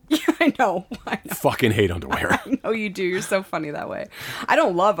 Yeah, I know. Fucking hate underwear. I know you do. You're so funny that way. I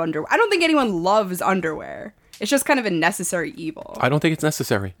don't love underwear. I don't think anyone loves underwear. It's just kind of a necessary evil. I don't think it's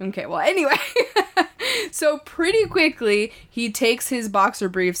necessary. Okay, well, anyway. So pretty quickly, he takes his boxer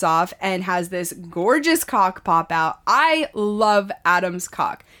briefs off and has this gorgeous cock pop out. I love Adam's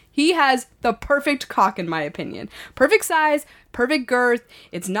cock. He has the perfect cock, in my opinion. Perfect size, perfect girth.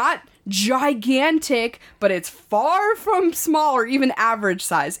 It's not gigantic, but it's far from small or even average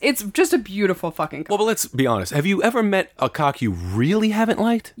size. It's just a beautiful fucking cock. Well, but let's be honest. Have you ever met a cock you really haven't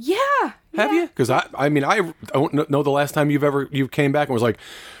liked? Yeah. Have you? Because I mean, I don't know the last time you came back and was like,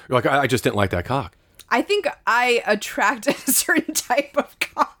 I just didn't like that cock. I think I attract a certain type of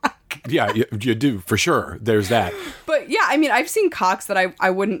cock. Yeah, you do, for sure. There's that. But yeah, I mean, I've seen cocks that I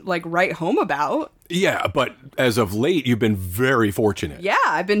wouldn't like write home about. Yeah, but as of late, you've been very fortunate. Yeah,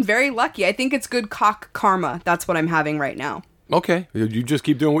 I've been very lucky. I think it's good cock karma. That's what I'm having right now. Okay, you just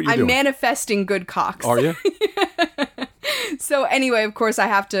keep doing what you're doing. I'm manifesting good cocks. Are you? So anyway, of course, I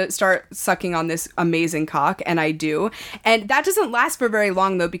have to start sucking on this amazing cock, and I do. And that doesn't last for very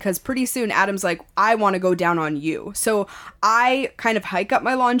long, though, because pretty soon Adam's like, I want to go down on you. So I kind of hike up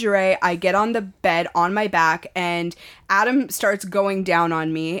my lingerie, I get on the bed on my back, and Adam starts going down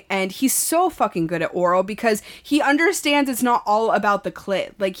on me, and he's so fucking good at oral because he understands it's not all about the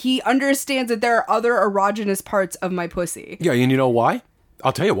clit. Like, he understands that there are other erogenous parts of my pussy. Yeah, and you know why?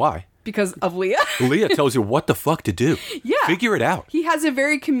 I'll tell you why. Because of Leah? Leah tells you what the fuck to do. Yeah. Figure it out. He has a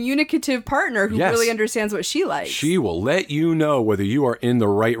very communicative partner who really understands what she likes. She will let you know whether you are in the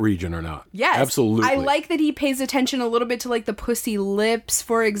right region or not. Yes. Absolutely. I like that he pays attention a little bit to like the pussy lips,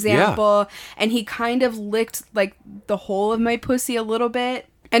 for example. Yeah. And he kind of licked like the whole of my pussy a little bit.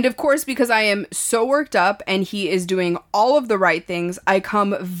 And of course, because I am so worked up and he is doing all of the right things, I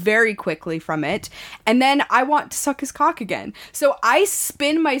come very quickly from it. And then I want to suck his cock again. So I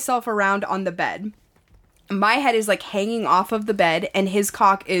spin myself around on the bed. My head is like hanging off of the bed and his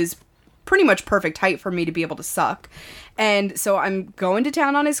cock is pretty much perfect height for me to be able to suck. And so I'm going to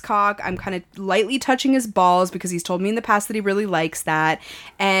town on his cock. I'm kind of lightly touching his balls because he's told me in the past that he really likes that.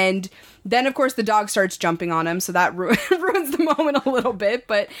 And then, of course, the dog starts jumping on him, so that ruins the moment a little bit.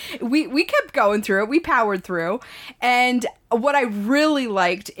 But we kept going through it. We powered through. And what I really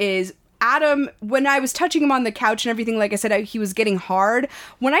liked is Adam, when I was touching him on the couch and everything, like I said, he was getting hard.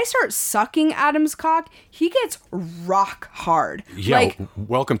 When I start sucking Adam's cock, he gets rock hard. Yeah, like,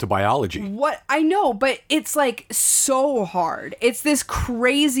 welcome to biology. What I know, but it's like so hard. It's this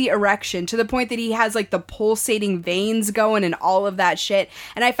crazy erection to the point that he has like the pulsating veins going and all of that shit.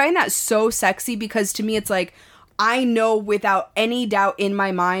 And I find that so sexy because to me it's like, I know without any doubt in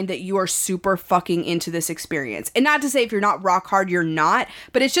my mind that you are super fucking into this experience. And not to say if you're not rock hard, you're not,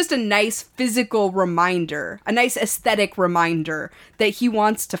 but it's just a nice physical reminder, a nice aesthetic reminder that he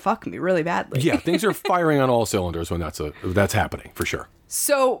wants to fuck me really badly. Yeah, things are firing on all cylinders when that's happening, for sure.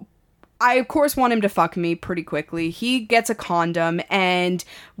 So I, of course, want him to fuck me pretty quickly. He gets a condom, and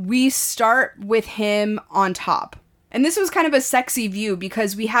we start with him on top. And this was kind of a sexy view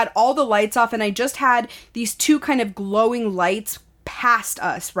because we had all the lights off and I just had these two kind of glowing lights past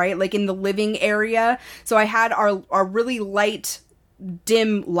us, right? Like in the living area. So I had our really light,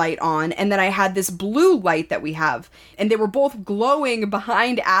 dim light on, and then I had this blue light that we have. And they were both glowing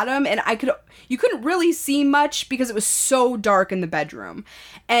behind Adam, and you couldn't really see much because it was so dark in the bedroom.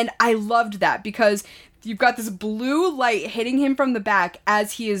 And I loved that because you've got this blue light hitting him from the back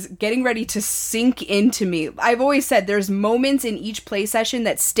as he is getting ready to sink into me. I've always said there's moments in each play session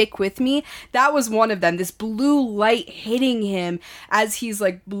that stick with me. That was one of them. This blue light hitting him as he's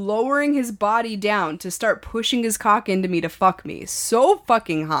like lowering his body down to start pushing his cock into me to fuck me. So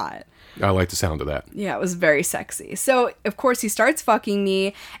fucking hot. I like the sound of that. Yeah, it was very sexy. So, of course, he starts fucking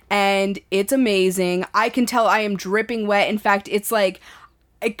me, and it's amazing. I can tell I am dripping wet. In fact, it's like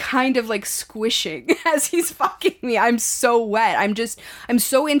kind of like squishing as he's fucking me. I'm so wet. I'm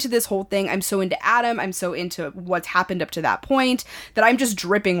so into this whole thing. I'm so into Adam. I'm so into what's happened up to that point that I'm just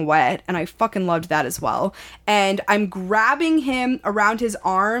dripping wet. And I fucking loved that as well. And I'm grabbing him around his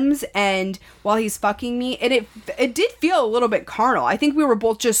arms and while he's fucking me, and it did feel a little bit carnal. I think we were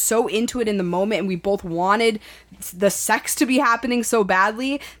both just so into it in the moment, and we both wanted the sex to be happening so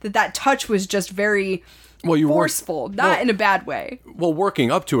badly that touch was just very forceful, not in a bad way. Well,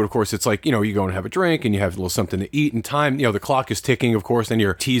 working up to it, of course, it's like, you go and have a drink and you have a little something to eat and time, the clock is ticking, of course, and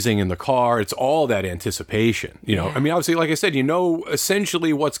you're teasing in the car. It's all that anticipation, I mean, obviously, like I said,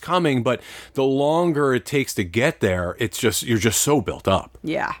 essentially what's coming, but the longer it takes to get there, you're just so built up.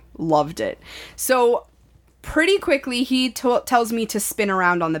 Yeah, loved it. So pretty quickly, he tells me to spin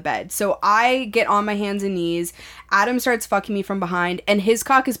around on the bed. So I get on my hands and knees. Adam starts fucking me from behind, and his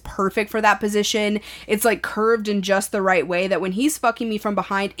cock is perfect for that position. It's like curved in just the right way that when he's fucking me from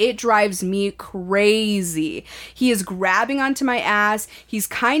behind, it drives me crazy. He is grabbing onto my ass. He's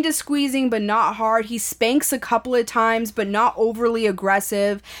kind of squeezing, but not hard. He spanks a couple of times, but not overly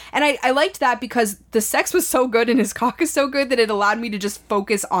aggressive. And I liked that because the sex was so good and his cock is so good that it allowed me to just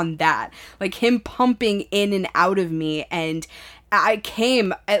focus on that. Like him pumping in and out of me, and I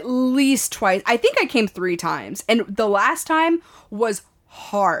came at least twice. I think I came 3 times. And the last time was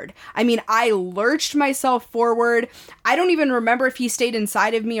hard. I mean, I lurched myself forward. I don't even remember if he stayed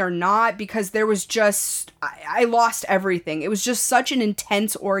inside of me or not because there was just, I lost everything. It was just such an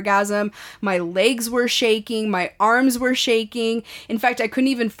intense orgasm. My legs were shaking. My arms were shaking. In fact, I couldn't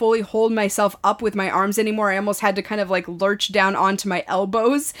even fully hold myself up with my arms anymore. I almost had to kind of like lurch down onto my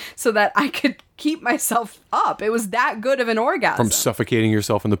elbows so that I could keep myself up. It was that good of an orgasm. From suffocating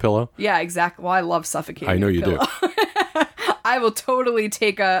yourself in the pillow? Yeah, exactly. Well, I love suffocating. I know you do. I will totally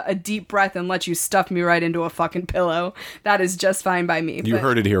take a deep breath and let you stuff me right into a fucking pillow. That is just fine by me. You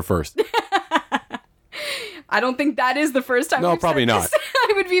heard it here first. I don't think that is the first time. No, probably not.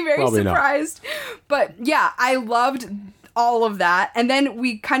 I would be very surprised. But yeah, I loved all of that. And then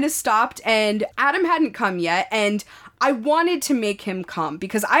we kind of stopped and Adam hadn't come yet. And I wanted to make him come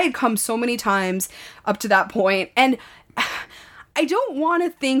because I had come so many times up to that point. And I don't want to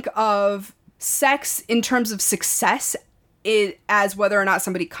think of sex in terms of success as whether or not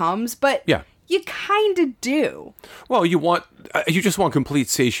somebody comes, but yeah, you kind of do. Well, you just want complete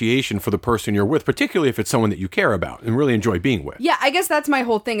satiation for the person you're with, particularly if it's someone that you care about and really enjoy being with. Yeah, I guess that's my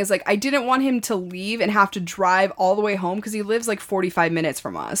whole thing is like, I didn't want him to leave and have to drive all the way home because he lives like 45 minutes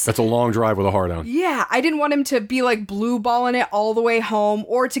from us. That's a long drive with a hard on. Yeah, I didn't want him to be like blue balling it all the way home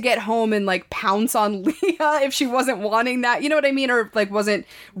or to get home and like pounce on Leah if she wasn't wanting that, you know what I mean? Or like wasn't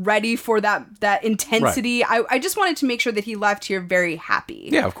ready for that intensity. Right. I just wanted to make sure that he left here very happy.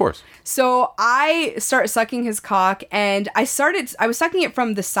 Yeah, of course. So I start sucking his cock and I was sucking it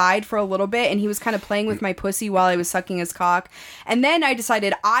from the side for a little bit and he was kind of playing with my pussy while I was sucking his cock. And then I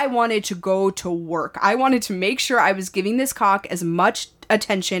decided I wanted to go to work. I wanted to make sure I was giving this cock as much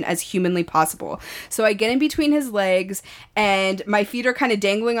attention as humanly possible. So I get in between his legs and my feet are kind of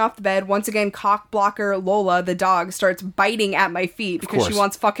dangling off the bed. Once again, cock blocker Lola, the dog, starts biting at my feet because she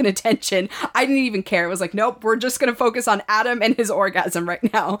wants fucking attention. I didn't even care. It was like, nope, we're just going to focus on Adam and his orgasm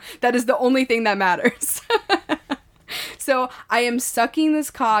right now. That is the only thing that matters. So So I am sucking this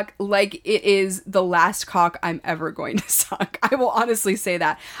cock like it is the last cock I'm ever going to suck. I will honestly say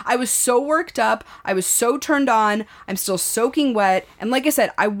that. I was so worked up. I was so turned on. I'm still soaking wet. And like I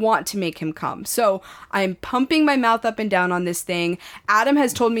said, I want to make him come. So I'm pumping my mouth up and down on this thing. Adam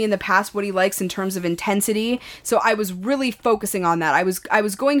has told me in the past what he likes in terms of intensity. So I was really focusing on that. I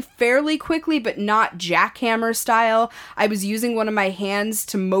was going fairly quickly, but not jackhammer style. I was using one of my hands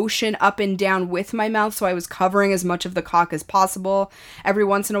to motion up and down with my mouth. So I was covering as much of the cock as possible. Every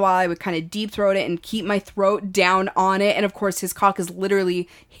once in a while, I would kind of deep throat it and keep my throat down on it. And of course, his cock is literally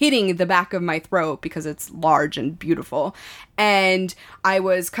hitting the back of my throat because it's large and beautiful. And I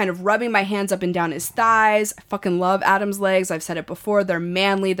was kind of rubbing my hands up and down his thighs. I fucking love Adam's legs. I've said it before. They're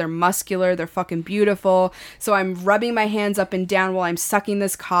manly. They're muscular. They're fucking beautiful. So I'm rubbing my hands up and down while I'm sucking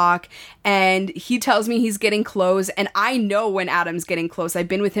this cock. And he tells me he's getting close. And I know when Adam's getting close. I've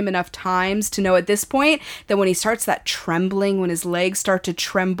been with him enough times to know at this point that when he starts that trembling, when his legs start to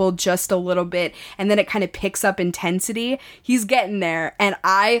tremble just a little bit, and then it kind of picks up intensity, he's getting there. And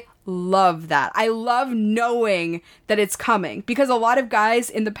I love that. I love knowing that it's coming, because a lot of guys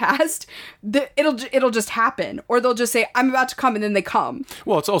in the past, it'll just happen, or they'll just say, I'm about to come, and then they come.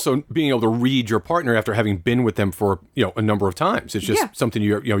 Well, it's also being able to read your partner after having been with them for, a number of times. It's just something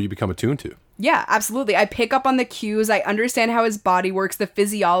you become attuned to. Yeah, absolutely. I pick up on the cues. I understand how his body works, the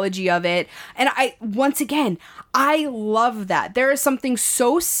physiology of it. And once again, I love that. There is something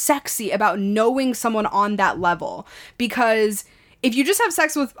so sexy about knowing someone on that level, because if you just have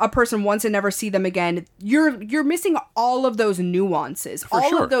sex with a person once and never see them again, you're missing all of those nuances.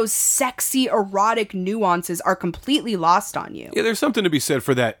 All of those sexy, erotic nuances are completely lost on you. Yeah, there's something to be said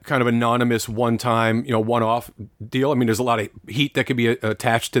for that kind of anonymous one-time, one-off deal. I mean, there's a lot of heat that could be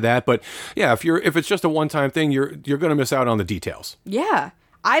attached to that, but yeah, if it's just a one-time thing, you're going to miss out on the details. Yeah.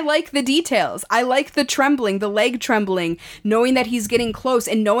 I like the details. I like the trembling, the leg trembling, knowing that he's getting close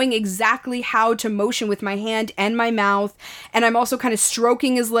and knowing exactly how to motion with my hand and my mouth. And I'm also kind of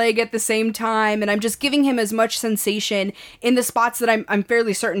stroking his leg at the same time. And I'm just giving him as much sensation in the spots that I'm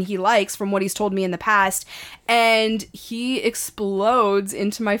fairly certain he likes from what he's told me in the past. And he explodes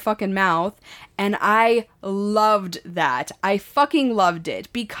into my fucking mouth. And I loved that. I fucking loved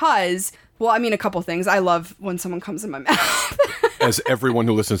it because, well, I mean, a couple things. I love when someone comes in my mouth. As everyone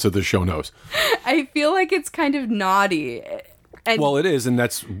who listens to this show knows. I feel like it's kind of naughty. And well, it is, and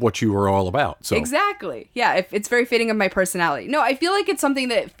that's what you are all about. So exactly. Yeah, it's very fitting of my personality. No, I feel like it's something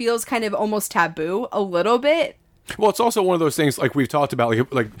that feels kind of almost taboo a little bit. Well, it's also one of those things like we've talked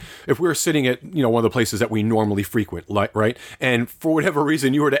about, like if we're sitting at, one of the places that we normally frequent, like, right? And for whatever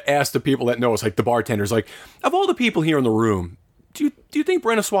reason, you were to ask the people that know us, like the bartenders, like, of all the people here in the room, do you think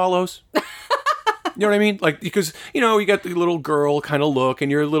Brenna swallows? You know what I mean? Like, because, you got the little girl kind of look,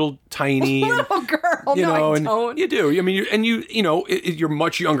 and you're a little tiny. Little girl, I don't. You do. I mean, you're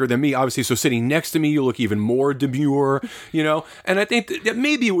much younger than me, obviously. So sitting next to me, you look even more demure, And I think that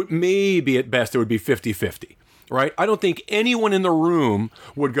maybe at best it would be 50-50. Right? I don't think anyone in the room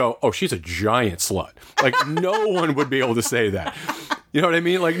would go, oh, she's a giant slut. Like, no one would be able to say that. You know what I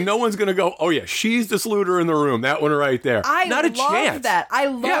mean? Like, no one's going to go, oh, yeah, she's the sluter in the room. That one right there. Not a chance. That. I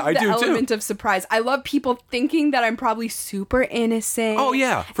love the element of surprise. I love people thinking that I'm probably super innocent. Oh,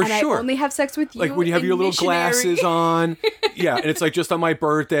 yeah, for sure. And I only have sex with you. Like when you have your little glasses on. Yeah, and it's like just on my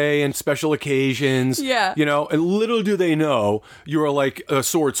birthday and special occasions. Yeah. And little do they know you are like a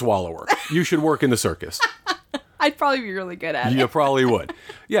sword swallower. You should work in the circus. I'd probably be really good at it. You probably would.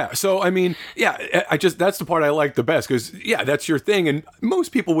 Yeah. So, I mean, yeah, that's the part I like the best because, yeah, that's your thing. And most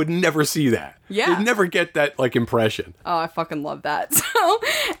people would never see that. Yeah. They'd never get that, like, impression. Oh, I fucking love that. So,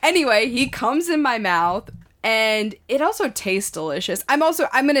 anyway, he comes in my mouth. And it also tastes delicious. I'm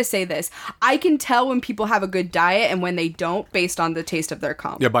going to say this. I can tell when people have a good diet and when they don't based on the taste of their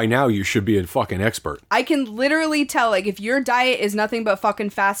cum. Yeah, by now you should be a fucking expert. I can literally tell, like, if your diet is nothing but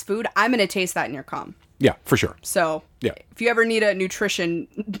fucking fast food, I'm going to taste that in your cum. Yeah, for sure. So, yeah. If you ever need a nutrition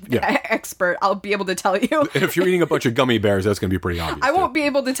expert, I'll be able to tell you. And if you're eating a bunch of gummy bears, that's going to be pretty obvious. I won't be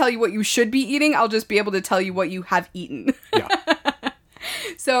able to tell you what you should be eating. I'll just be able to tell you what you have eaten. Yeah.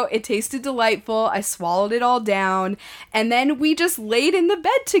 So it tasted delightful. I swallowed it all down. And then we just laid in the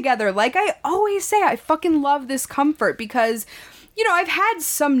bed together. Like I always say, I fucking love this comfort because, I've had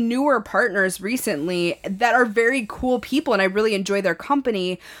some newer partners recently that are very cool people and I really enjoy their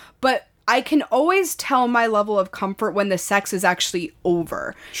company. But I can always tell my level of comfort when the sex is actually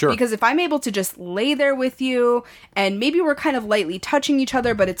over. Sure. Because if I'm able to just lay there with you and maybe we're kind of lightly touching each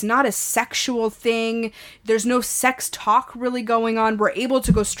other, but it's not a sexual thing. There's no sex talk really going on. We're able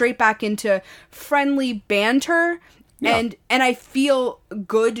to go straight back into friendly banter. Yeah. And I feel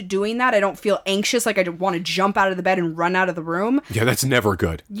good doing that. I don't feel anxious, like I want to jump out of the bed and run out of the room. Yeah, that's never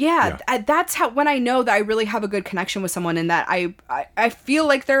good. Yeah. That's how, when I know that I really have a good connection with someone and that I feel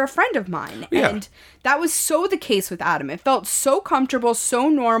like they're a friend of mine. Yeah. And that was so the case with Adam. It felt so comfortable, so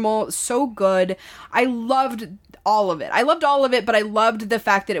normal, so good. I loved all of it. I loved all of it, but I loved the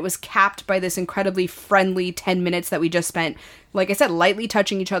fact that it was capped by this incredibly friendly 10 minutes that we just spent, like I said, lightly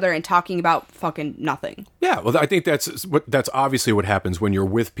touching each other and talking about fucking nothing. Yeah, well, I think that's obviously what happens when you're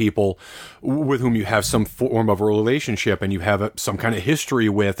with people with whom you have some form of a relationship and you have some kind of history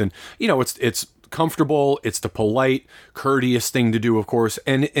with, and it's comfortable, it's the polite, courteous thing to do, of course,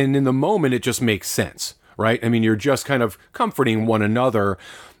 and in the moment it just makes sense, right? I mean, you're just kind of comforting one another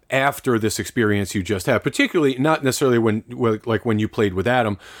after this experience you just had, particularly not necessarily when you played with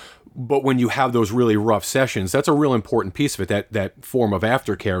Adam, but when you have those really rough sessions. That's a real important piece of it. That form of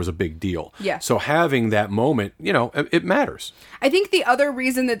aftercare is a big deal. Yeah. So having that moment, it matters. I think the other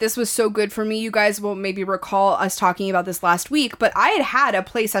reason that this was so good for me, you guys will maybe recall us talking about this last week, but I had a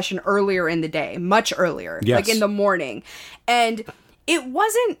play session earlier in the day, much earlier, yes. like in the morning, and it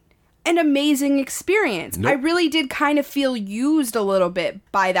wasn't an amazing experience. Nope. I really did kind of feel used a little bit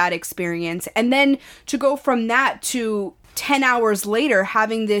by that experience. And then to go from that to 10 hours later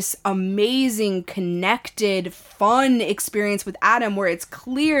having this amazing, connected, fun experience with Adam where it's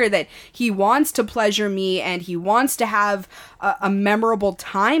clear that he wants to pleasure me and he wants to have a memorable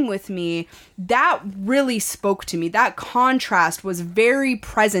time with me, that really spoke to me. That contrast was very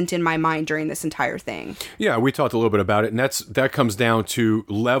present in my mind during this entire thing. Yeah, we talked a little bit about it, and that comes down to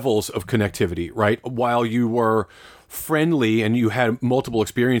levels of connectivity, right? While you were friendly and you had multiple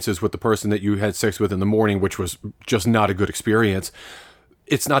experiences with the person that you had sex with in the morning, which was just not a good experience,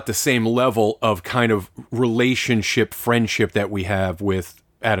 it's not the same level of kind of relationship, friendship that we have with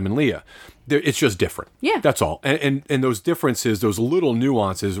Adam and Leah. It's just different. Yeah. That's all. And those differences, those little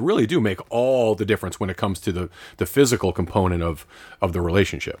nuances really do make all the difference when it comes to the physical component of the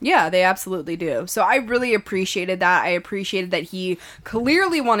relationship. Yeah, they absolutely do. So I really appreciated that. I appreciated that he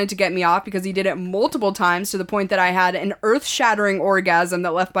clearly wanted to get me off because he did it multiple times to the point that I had an earth-shattering orgasm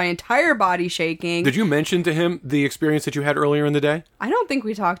that left my entire body shaking. Did you mention to him the experience that you had earlier in the day? I don't think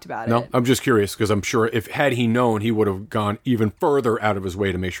we talked about No, it. I'm just curious because I'm sure had he known, he would have gone even further out of his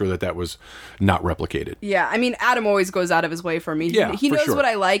way to make sure that was not replicated. Yeah, I mean, Adam always goes out of his way for me. Yeah, he for knows sure. what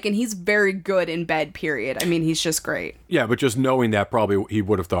I like, and he's very good in bed, period. I mean, he's just great. Yeah, but just knowing that, probably he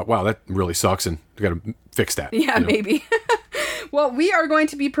would have thought, wow, that really sucks, and we got to fix that. Yeah, maybe. Well, we are going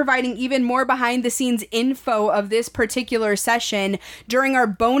to be providing even more behind-the-scenes info of this particular session during our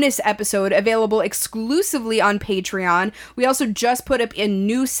bonus episode available exclusively on Patreon. We also just put up a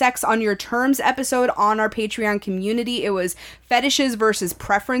new Sex on Your Terms episode on our Patreon community. It was fetishes versus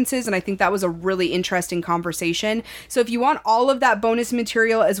preferences, and I think that was a really interesting conversation. So if you want all of that bonus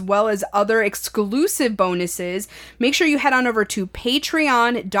material as well as other exclusive bonuses, make sure you head on over to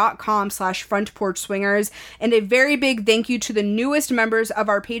patreon.com/frontporchswingers. And a very big thank you to the newest members of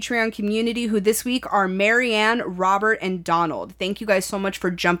our Patreon community, who this week are Marianne, Robert, and Donald. Thank you guys so much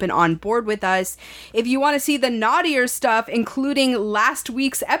for jumping on board with us. If you want to see the naughtier stuff, including last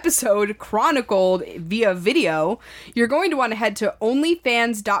week's episode chronicled via video, you're going to want to head to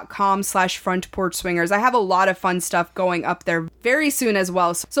onlyfans.com/frontporchswingers. I have a lot of fun stuff going up there very soon as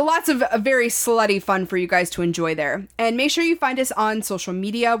well. So lots of very slutty fun for you guys to enjoy there. And make sure you find us on social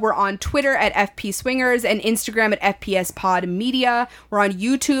media. We're on Twitter at FP Swingers and Instagram at FPS Pod Media. We're on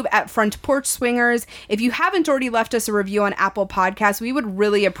YouTube at Front Porch Swingers. If you haven't already left us a review on Apple Podcasts, we would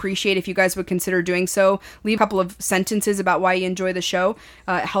really appreciate if you guys would consider doing so. Leave a couple of sentences about why you enjoy the show.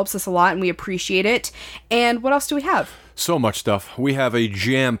 It helps us a lot and we appreciate it. And what else do we have? So much stuff. We have a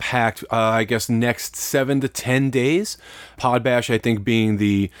jam-packed, next 7 to 10 days. Pod Bash, I think, being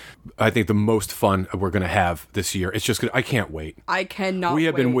the most fun we're going to have this year. It's just I can't wait. I cannot wait. We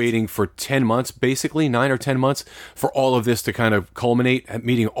have been waiting for 10 months, basically 9 or 10 months, for all of this to kind of culminate at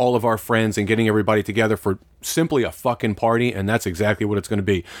meeting all of our friends and getting everybody together for simply a fucking party, and that's exactly what it's going to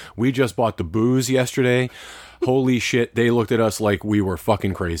be. We just bought the booze yesterday. Holy shit, they looked at us like we were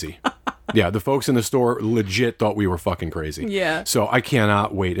fucking crazy. Yeah, the folks in the store legit thought we were fucking crazy. Yeah. So I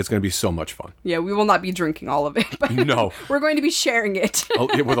cannot wait. It's going to be so much fun. Yeah, we will not be drinking all of it, but no, we're going to be sharing it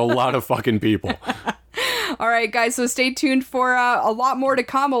with a lot of fucking people. All right, guys, so stay tuned for a lot more to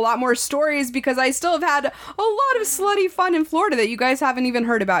come, a lot more stories, because I still have had a lot of slutty fun in Florida that you guys haven't even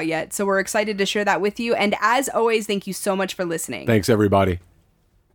heard about yet. So we're excited to share that with you. And as always, thank you so much for listening. Thanks, everybody.